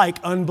just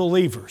like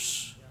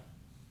unbelievers.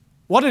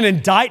 What an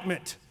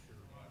indictment.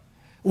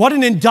 What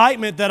an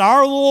indictment that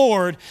our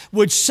Lord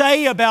would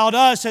say about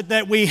us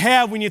that we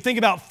have when you think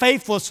about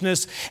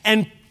faithlessness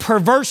and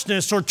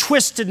perverseness or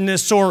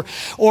twistedness,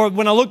 or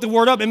when I looked the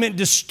word up, it meant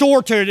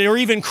distorted or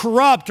even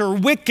corrupt or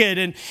wicked,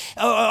 and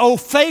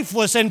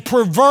faithless and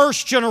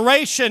perverse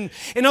generation.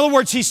 In other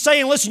words, he's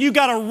saying, listen, you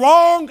got a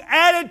wrong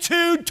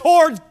attitude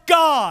towards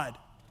God.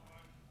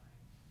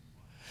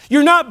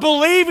 You're not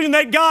believing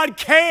that God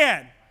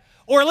can,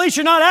 or at least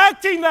you're not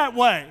acting that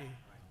way.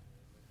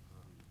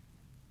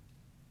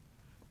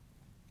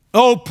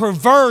 Oh,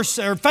 perverse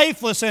or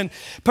faithless and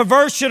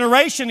perverse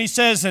generation, he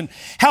says, and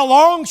how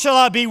long shall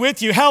I be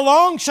with you? How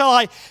long shall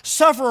I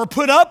suffer or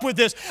put up with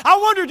this? I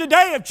wonder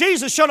today if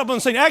Jesus showed up on the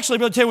scene. Actually,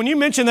 Brother Ted, when you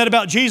mentioned that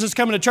about Jesus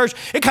coming to church,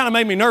 it kind of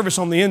made me nervous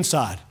on the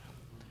inside.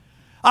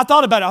 I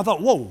thought about it. I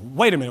thought, whoa,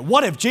 wait a minute.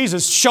 What if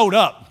Jesus showed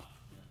up?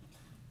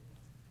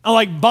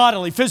 Like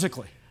bodily,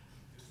 physically.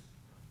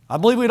 I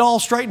believe we'd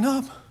all straighten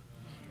up.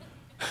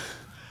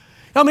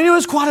 I mean, it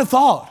was quite a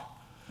thought.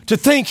 To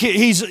think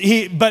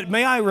but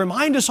may I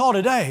remind us all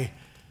today,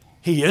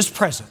 He is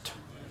present.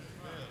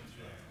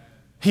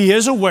 He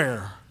is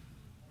aware.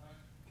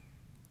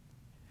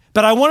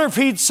 But I wonder if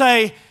He'd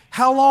say,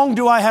 how long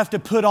do I have to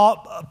put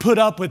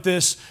up with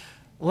this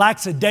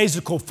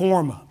lackadaisical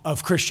form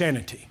of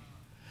Christianity?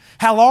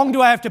 How long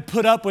do I have to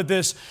put up with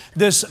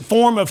this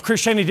form of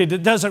Christianity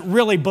that doesn't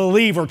really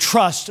believe or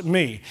trust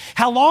me?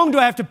 How long do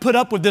I have to put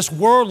up with this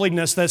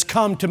worldliness that's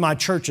come to my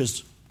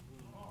churches?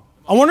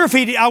 I wonder if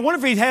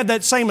he'd had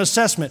that same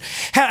assessment.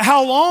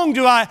 How long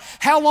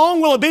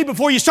will it be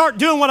before you start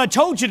doing what I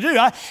told you to do?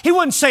 He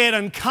wouldn't say it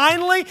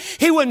unkindly.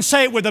 He wouldn't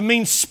say it with a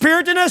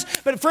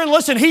mean-spiritedness. But friend,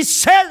 listen, he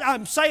said,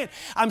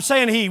 I'm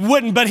saying he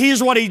wouldn't, but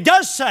here's what he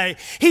does say.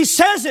 He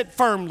says it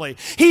firmly.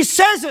 He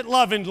says it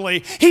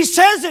lovingly. He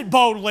says it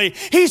boldly.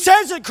 He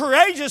says it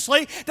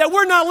courageously that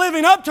we're not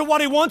living up to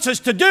what he wants us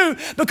to do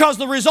because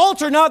the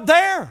results are not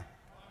there.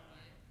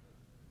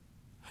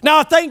 Now,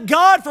 I thank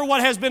God for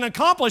what has been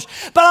accomplished,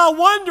 but I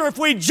wonder if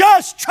we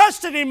just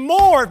trusted Him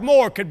more, if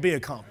more could be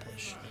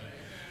accomplished.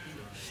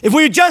 If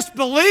we just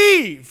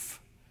believe.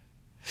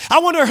 I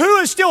wonder who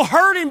is still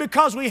hurting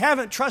because we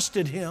haven't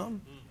trusted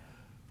Him.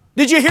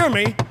 Did you hear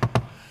me?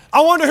 I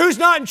wonder who's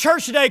not in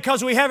church today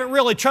because we haven't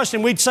really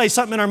trusted Him. We'd say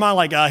something in our mind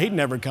like, He'd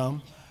never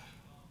come.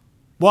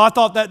 Well, I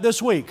thought that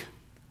this week.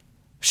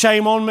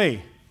 Shame on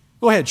me.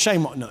 Go ahead,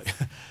 shame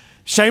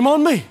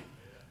on me.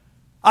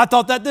 I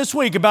thought that this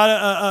week about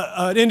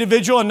an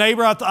individual, a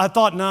neighbor. I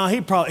thought, no,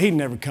 he'd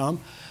never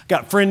come.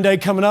 Got friend day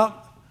coming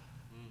up.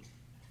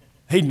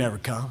 He'd never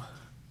come.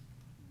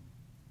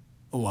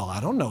 Well, I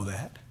don't know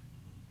that.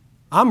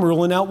 I'm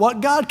ruling out what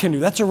God can do.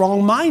 That's a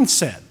wrong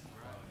mindset.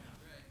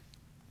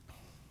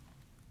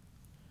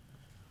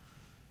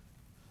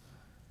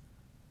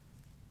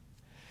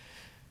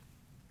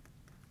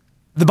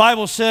 The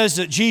Bible says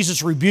that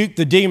Jesus rebuked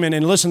the demon,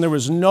 and listen, there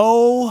was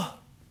no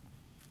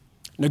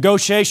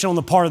negotiation on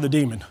the part of the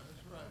demon.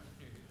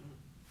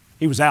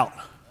 He was out.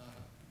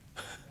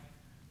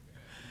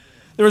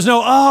 There was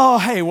no,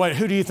 hey, wait,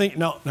 who do you think?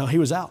 No, he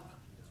was out.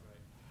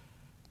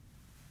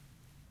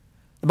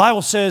 The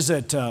Bible says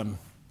that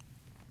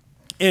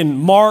in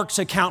Mark's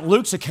account,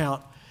 Luke's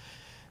account,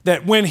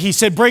 that when he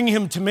said, bring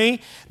him to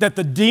me, that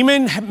the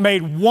demon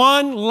made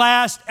one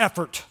last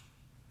effort.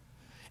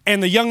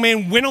 And the young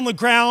man went on the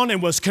ground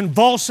and was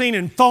convulsing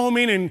and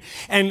foaming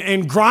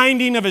and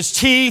grinding of his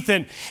teeth.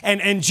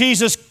 And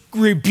Jesus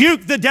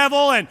rebuked the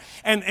devil.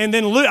 And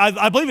then Luke,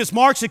 I believe it's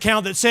Mark's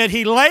account that said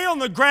he lay on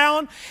the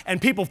ground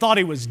and people thought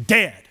he was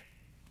dead.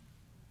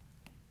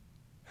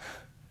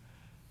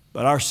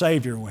 But our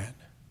Savior went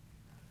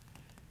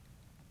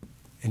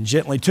and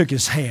gently took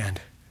his hand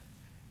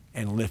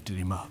and lifted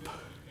him up.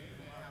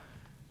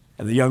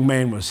 And the young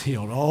man was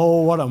healed.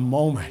 Oh, what a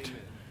moment.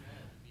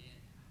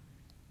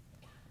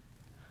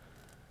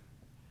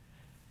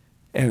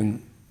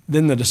 And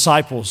then the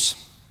disciples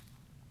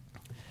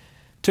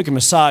took him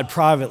aside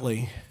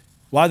privately.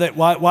 Why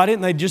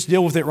didn't they just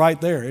deal with it right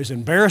there? It's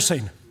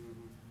embarrassing.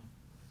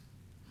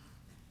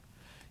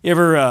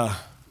 Your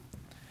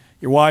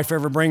wife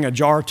ever bring a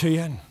jar to you?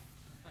 And,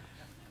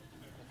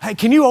 hey,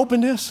 can you open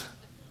this?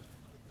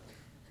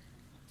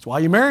 That's why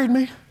you married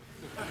me.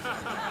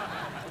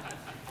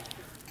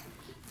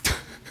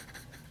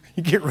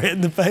 You get red in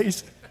the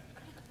face.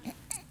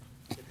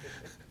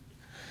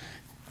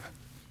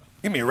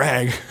 Give me a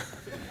rag.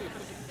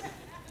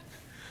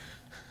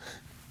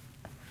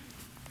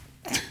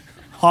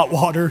 Hot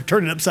water,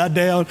 turn it upside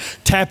down,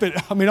 tap it.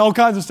 I mean, all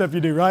kinds of stuff you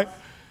do, right?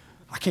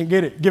 I can't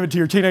get it. Give it to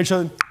your teenage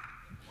son.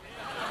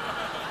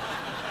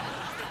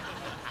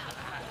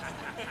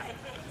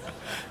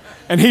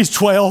 And he's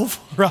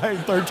 12, right?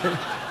 13.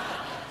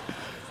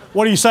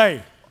 What do you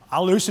say?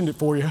 I loosened it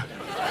for you.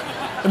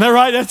 Isn't that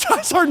right?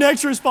 That's our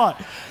next response.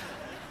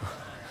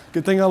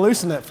 Good thing I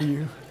loosened that for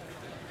you,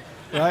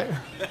 right?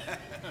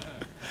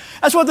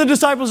 That's what the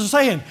disciples are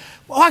saying.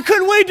 Why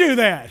couldn't we do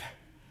that?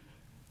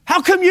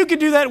 How come you could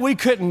do that and we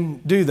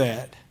couldn't do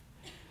that?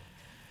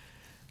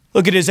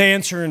 Look at his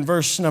answer in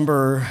verse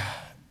number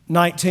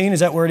 19.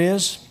 Is that where it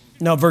is?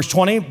 No, verse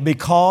 20.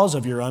 Because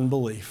of your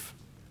unbelief.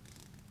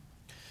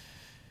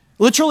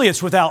 Literally,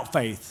 it's without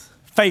faith.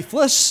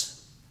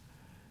 Faithless.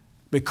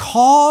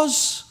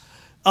 Because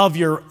of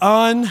your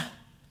unbelief,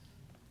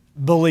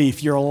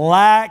 your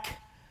lack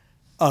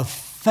of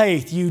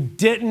faith. You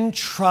didn't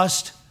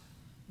trust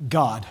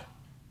God.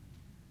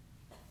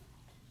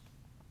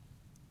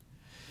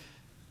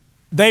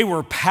 They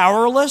were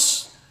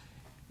powerless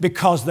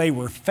because they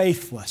were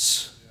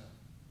faithless.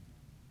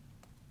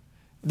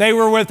 They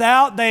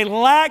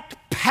lacked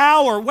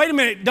power. Wait a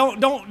minute,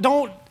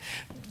 don't,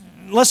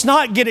 let's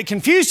not get it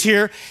confused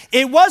here.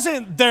 It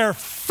wasn't their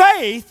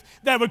faith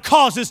that would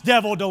cause this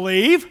devil to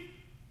leave.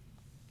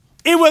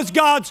 It was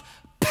God's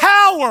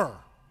power.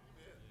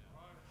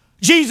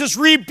 Jesus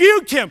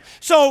rebuked him.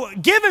 So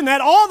given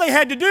that, all they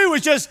had to do was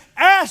just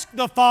ask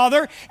the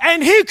Father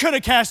and He could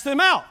have cast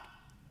them out.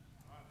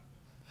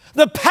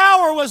 The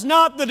power was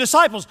not the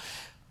disciples.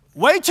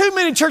 Way too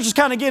many churches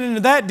kind of get into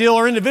that deal,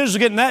 or individuals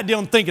get in that deal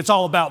and think it's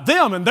all about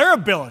them and their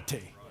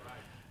ability.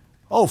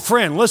 Oh,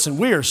 friend, listen,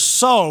 we are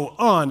so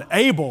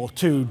unable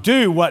to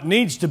do what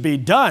needs to be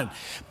done,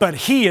 but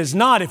He is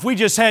not.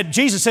 Jesus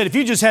said, if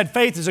you just had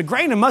faith as a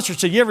grain of mustard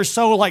seed, you ever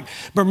sow like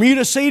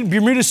Bermuda seed?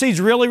 Bermuda seed's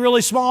really,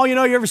 really small, you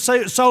ever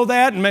sow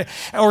that?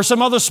 Or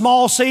some other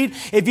small seed?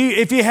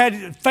 If you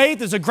had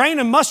faith as a grain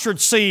of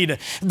mustard seed,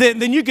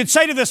 then you could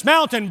say to this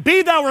mountain,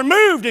 be thou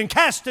removed and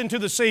cast into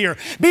the sea, or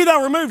be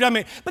thou removed.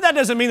 But that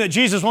doesn't mean that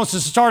Jesus wants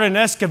us to start an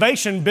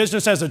excavation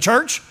business as a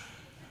church.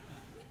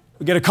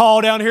 We get a call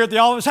down here at the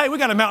office, hey, we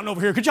got a mountain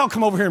over here. Could y'all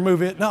come over here and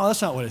move it? No,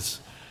 that's not what it's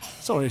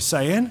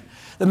saying.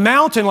 The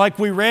mountain, like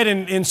we read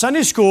in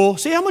Sunday school,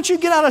 see how much you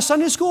get out of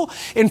Sunday school?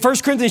 In 1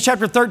 Corinthians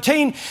chapter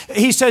 13,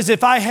 he says,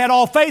 if I had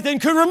all faith and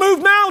could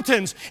remove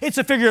mountains. It's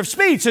a figure of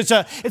speech. It's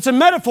a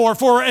metaphor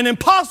for an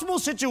impossible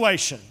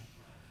situation.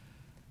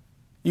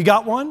 You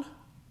got one?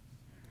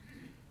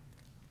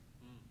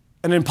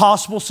 An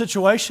impossible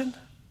situation?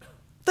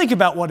 Think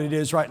about what it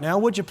is right now,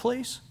 would you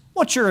please?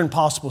 What's your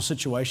impossible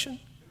situation?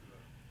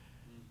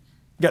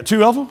 Got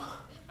two of them?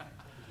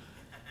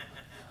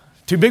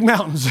 Two big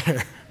mountains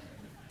there.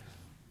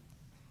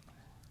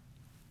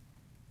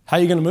 How are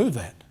you going to move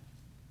that?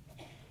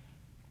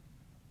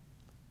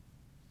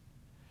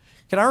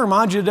 Can I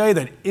remind you today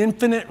that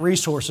infinite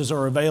resources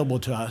are available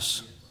to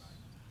us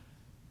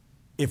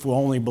if we'll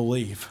only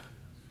believe?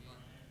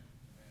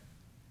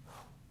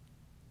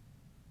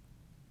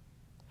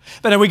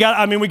 But we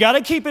got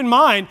to keep in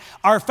mind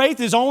our faith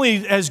is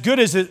only as good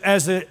as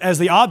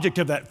the object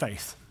of that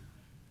faith.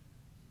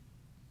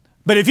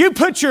 But if you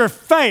put your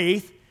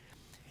faith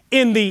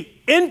in the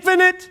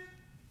infinite,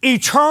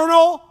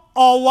 eternal,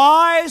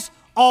 all-wise,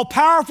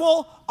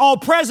 all-powerful,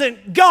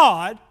 all-present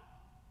God,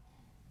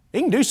 He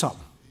can do something.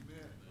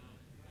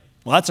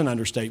 Well, that's an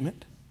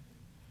understatement.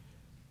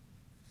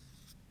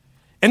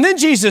 And then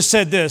Jesus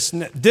said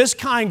this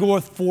kind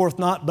goeth forth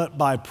not but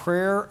by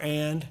prayer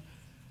and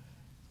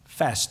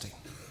fasting.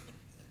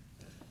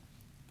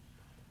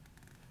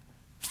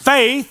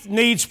 Faith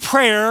needs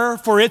prayer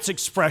for its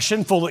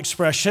expression, full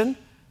expression.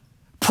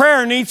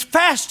 Prayer needs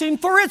fasting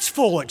for its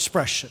full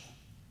expression.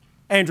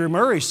 Andrew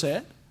Murray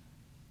said.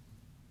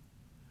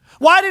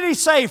 Why did he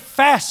say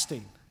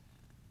fasting?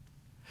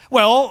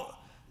 Well,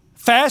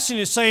 fasting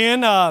is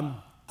saying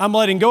I'm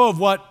letting go of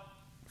what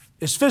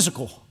is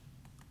physical.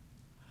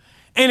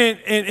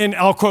 And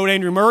I'll quote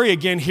Andrew Murray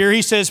again here.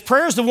 He says,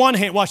 prayer is the one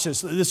hand. Watch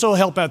this. This will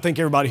help, I think,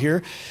 everybody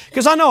here.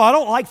 Because I know I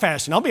don't like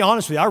fasting. I'll be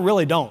honest with you. I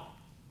really don't.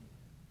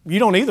 You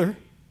don't either,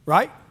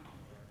 right?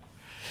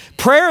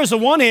 Prayer is the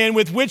one hand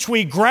with which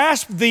we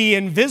grasp the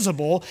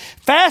invisible.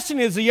 Fasting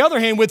is the other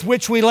hand with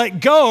which we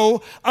let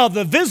go of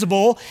the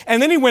visible.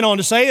 And then he went on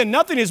to say, and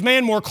nothing is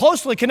man more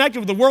closely connected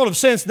with the world of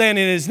sense than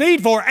in his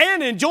need for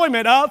and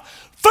enjoyment of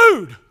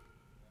food.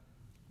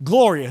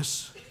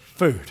 Glorious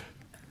food.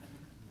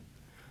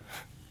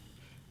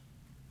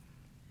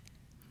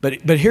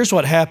 But here's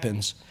what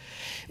happens.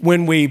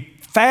 When we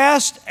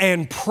fast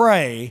and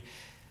pray,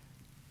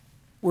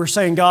 we're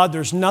saying, God,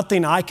 there's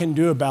nothing I can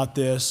do about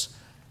this,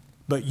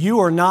 but you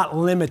are not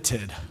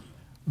limited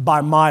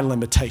by my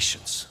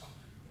limitations.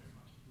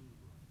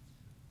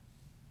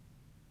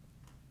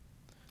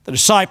 The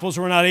disciples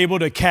were not able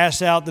to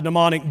cast out the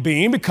demonic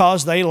being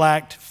because they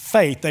lacked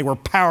faith. They were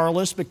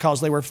powerless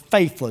because they were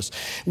faithless.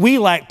 We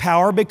lack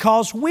power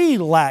because we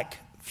lack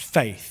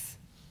faith.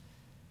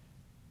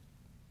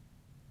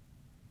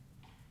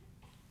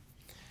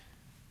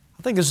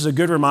 I think this is a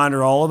good reminder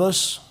to all of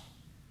us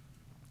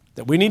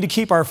that we need to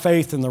keep our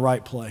faith in the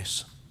right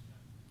place.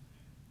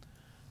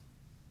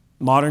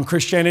 Modern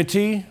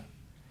Christianity,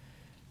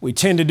 we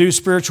tend to do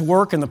spiritual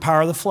work in the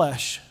power of the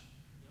flesh,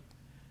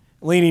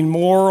 leaning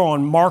more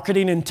on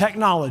marketing and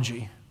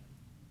technology.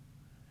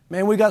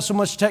 Man, we got so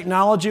much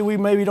technology, we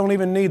maybe don't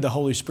even need the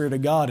Holy Spirit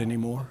of God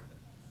anymore.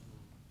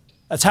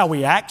 That's how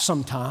we act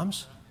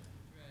sometimes.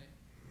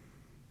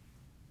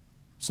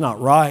 It's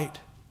not right.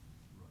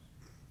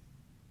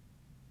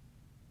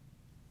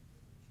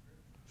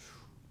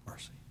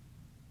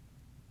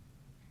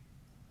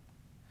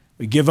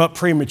 We give up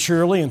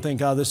prematurely and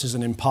think, oh, this is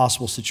an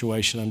impossible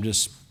situation. I'm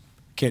just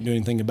can't do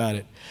anything about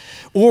it.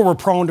 Or we're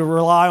prone to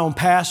rely on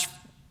past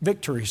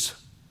victories.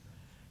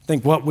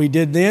 Think what we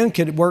did then,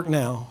 could it work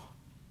now?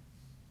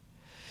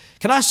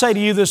 Can I say to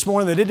you this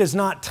morning that it is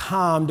not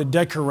time to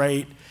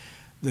decorate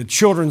the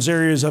children's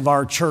areas of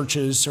our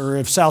churches or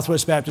of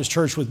Southwest Baptist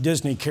Church with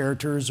Disney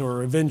characters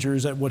or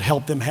Avengers that would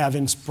help them have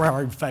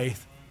inspired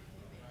faith.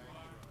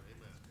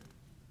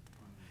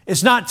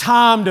 It's not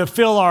time to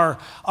fill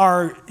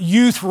our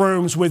youth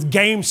rooms with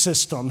game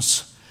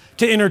systems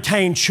to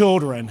entertain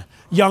children,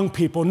 young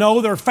people.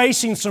 No, they're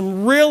facing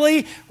some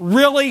really,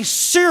 really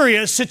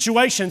serious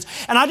situations.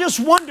 And I just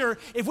wonder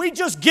if we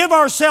just give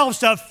ourselves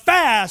to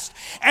fast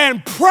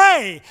and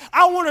pray.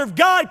 I wonder if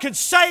God could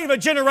save a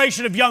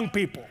generation of young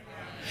people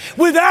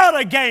without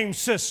a game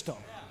system.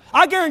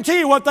 I guarantee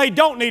you what they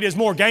don't need is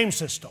more game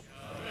system.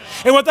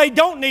 And what they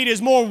don't need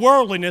is more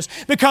worldliness,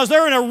 because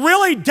they're in a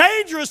really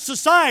dangerous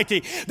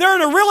society. They're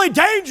in a really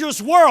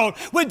dangerous world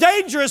with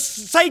dangerous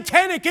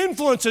satanic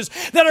influences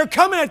that are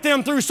coming at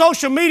them through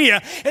social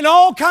media and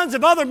all kinds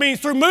of other means,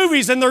 through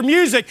movies and their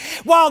music,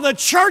 while the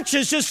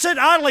churches just sit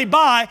idly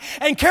by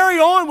and carry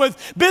on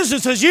with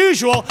business as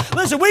usual.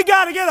 Listen, we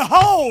got to get a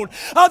hold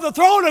of the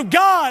throne of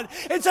God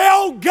and say,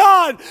 oh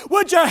God,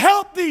 would you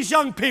help these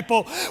young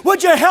people?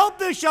 Would you help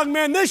this young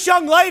man, this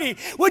young lady?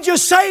 Would you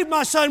save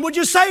my son? Would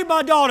you save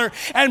my daughter?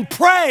 And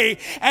pray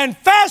and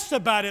fast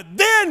about it.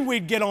 Then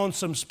we'd get on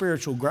some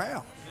spiritual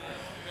ground.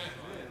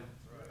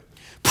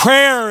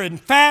 Prayer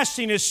and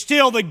fasting is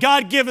still the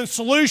God-given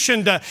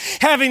solution to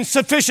having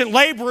sufficient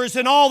laborers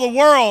in all the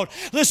world.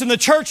 Listen, the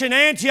church in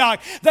Antioch,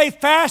 they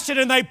fasted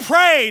and they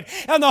prayed,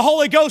 and the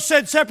Holy Ghost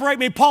said, separate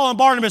me, Paul and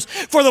Barnabas,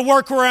 for the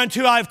work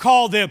whereunto I have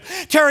called them.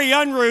 Terry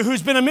Unruh,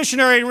 who's been a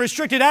missionary in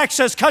restricted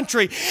access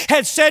country,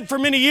 had said for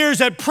many years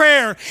that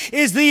prayer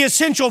is the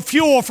essential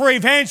fuel for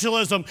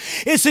evangelism.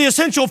 It's the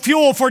essential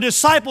fuel for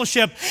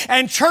discipleship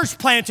and church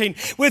planting.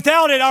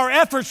 Without it, our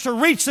efforts to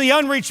reach the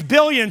unreached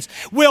billions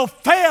will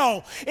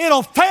fail.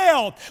 It'll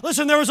fail.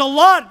 Listen, there was a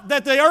lot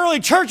that the early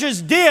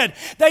churches did.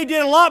 They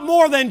did a lot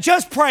more than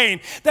just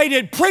praying. They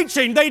did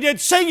preaching, they did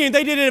singing,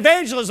 they did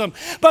evangelism.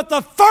 But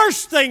the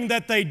first thing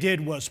that they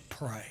did was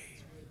pray.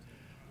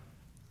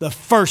 The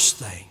first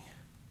thing.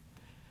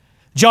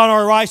 John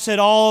R. Rice said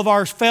all of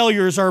our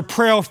failures are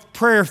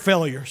prayer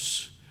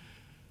failures.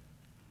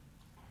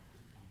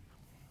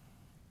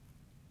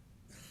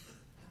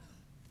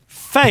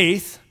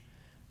 Faith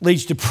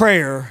leads to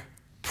prayer.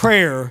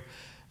 Prayer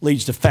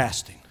leads to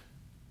fasting.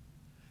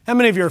 How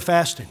many of you are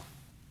fasting?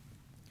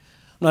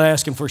 I'm not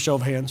asking for a show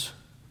of hands.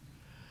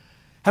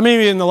 How many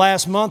of you in the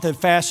last month have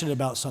fasted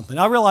about something?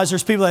 I realize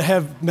there's people that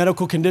have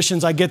medical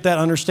conditions. I get that,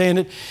 understand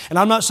it. And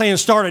I'm not saying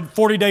start a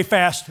 40-day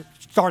fast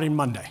starting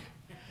Monday.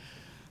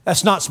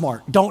 That's not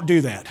smart. Don't do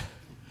that.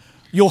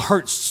 You'll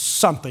hurt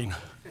something.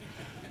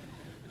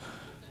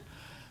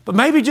 But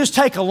maybe just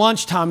take a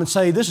lunchtime and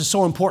say, this is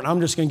so important,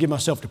 I'm just going to give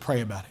myself to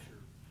pray about it.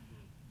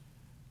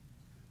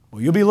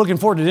 Well, you'll be looking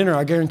forward to dinner,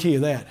 I guarantee you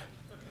that.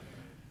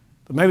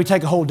 But maybe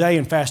take a whole day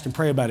and fast and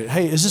pray about it.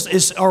 Hey,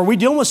 are we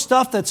dealing with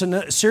stuff that's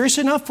serious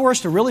enough for us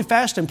to really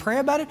fast and pray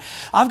about it?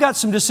 I've got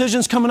some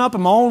decisions coming up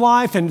in my own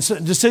life, and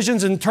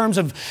decisions in terms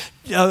of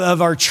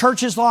our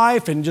church's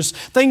life, and just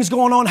things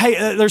going on.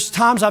 Hey, there's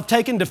times I've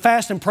taken to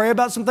fast and pray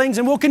about some things,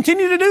 and we'll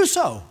continue to do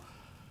so.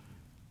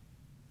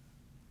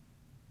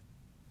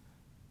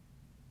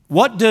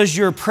 What does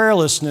your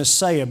prayerlessness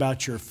say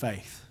about your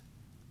faith?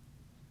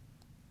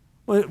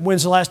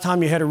 When's the last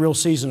time you had a real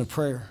season of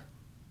prayer?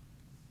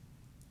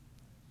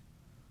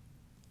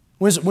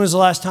 When's the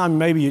last time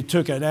maybe you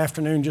took an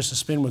afternoon just to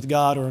spend with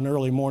God, or an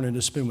early morning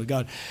to spend with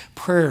God?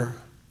 Prayer.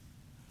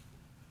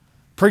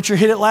 Preacher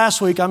hit it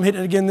last week. I'm hitting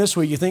it again this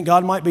week. You think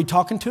God might be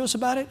talking to us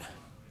about it?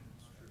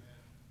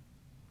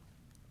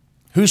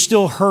 Who's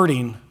still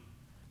hurting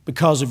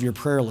because of your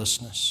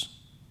prayerlessness?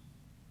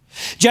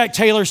 Jack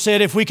Taylor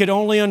said, if we could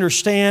only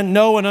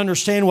know and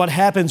understand what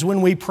happens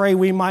when we pray,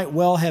 we might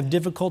well have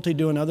difficulty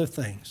doing other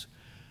things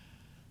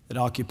that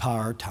occupy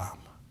our time.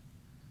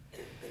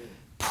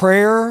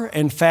 Prayer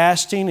and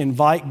fasting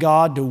invite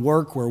God to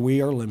work where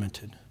we are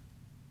limited.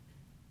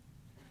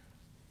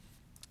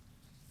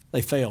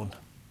 They failed.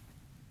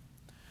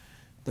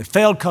 They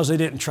failed because they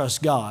didn't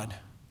trust God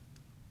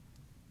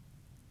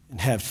and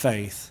have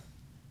faith.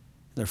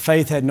 Their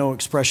faith had no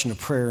expression of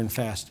prayer and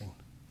fasting.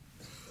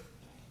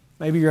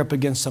 Maybe you're up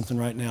against something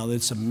right now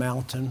that's a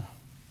mountain.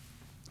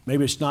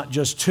 Maybe it's not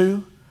just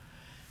two.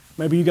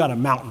 Maybe you got a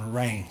mountain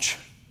range.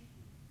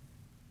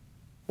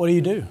 What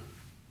do?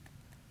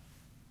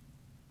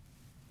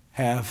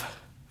 Have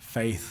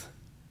faith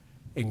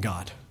in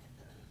God.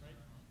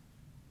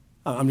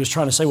 I'm just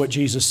trying to say what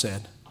Jesus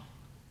said.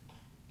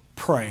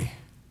 Pray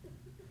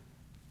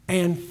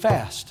and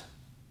fast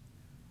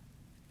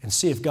and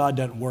see if God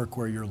doesn't work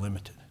where you're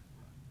limited.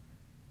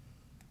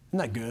 Isn't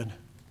that good?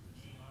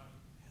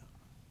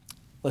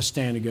 Let's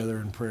stand together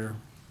in prayer.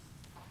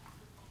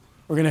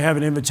 We're going to have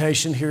an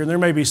invitation here, and there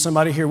may be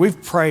somebody here.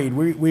 We've prayed.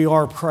 We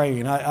are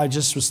praying. I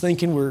just was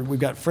thinking we've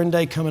got Friend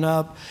Day coming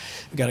up.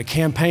 We've got a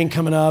campaign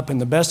coming up, and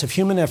the best of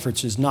human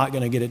efforts is not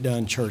going to get it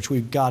done, church.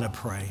 We've got to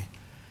pray.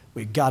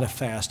 We've got to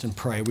fast and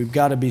pray. We've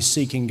got to be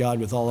seeking God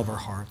with all of our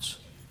hearts.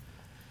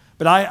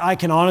 But I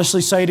can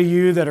honestly say to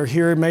you that are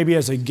here maybe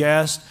as a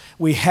guest,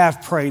 we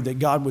have prayed that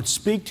God would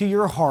speak to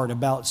your heart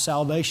about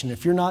salvation.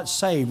 If you're not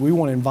saved, we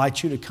want to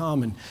invite you to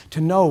come and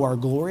to know our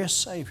glorious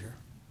Savior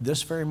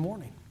this very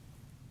morning.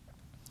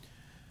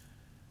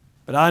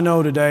 But I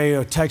know today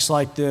a text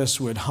like this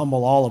would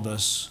humble all of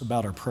us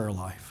about our prayer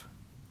life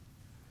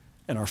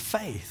and our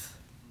faith.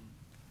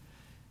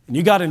 And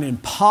you got an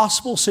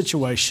impossible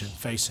situation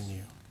facing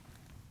you.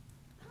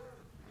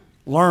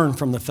 Learn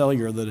from the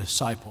failure of the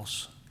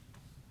disciples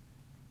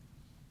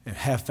and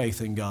have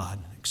faith in God.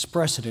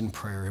 Express it in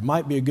prayer. It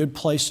might be a good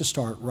place to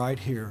start right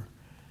here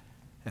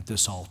at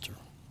this altar.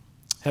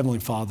 Heavenly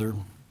Father,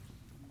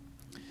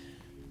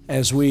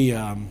 as we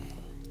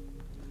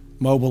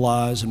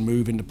mobilize and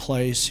move into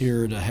place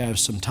here to have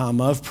some time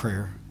of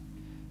prayer.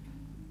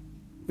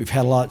 We've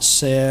had a lot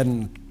said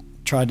and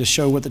tried to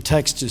show what the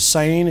text is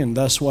saying, and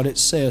thus what it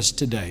says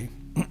today.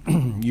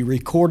 You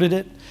recorded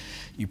it,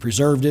 you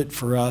preserved it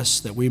for us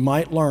that we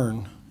might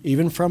learn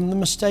even from the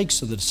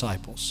mistakes of the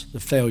disciples, the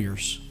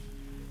failures.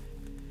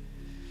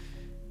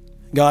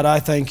 God, I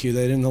thank you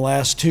that in the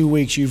last 2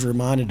 weeks you've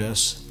reminded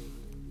us,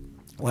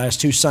 last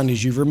 2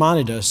 Sundays you've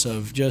reminded us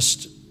of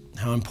just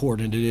how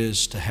important it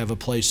is to have a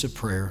place of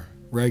prayer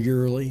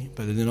regularly,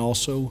 but then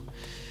also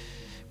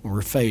when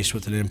we're faced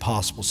with an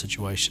impossible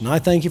situation. I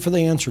thank you for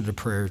the answer to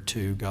prayer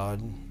too,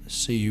 God. I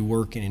see you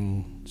working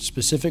in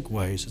specific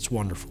ways. It's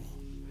wonderful.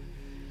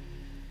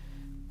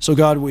 So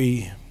God,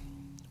 we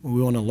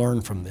want to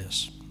learn from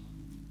this.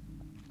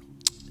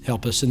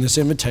 Help us in this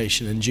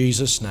invitation in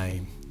Jesus'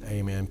 name.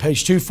 Amen.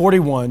 Page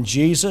 241,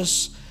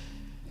 Jesus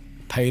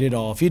paid it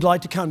all. If you'd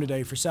like to come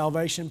today for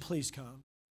salvation, please come.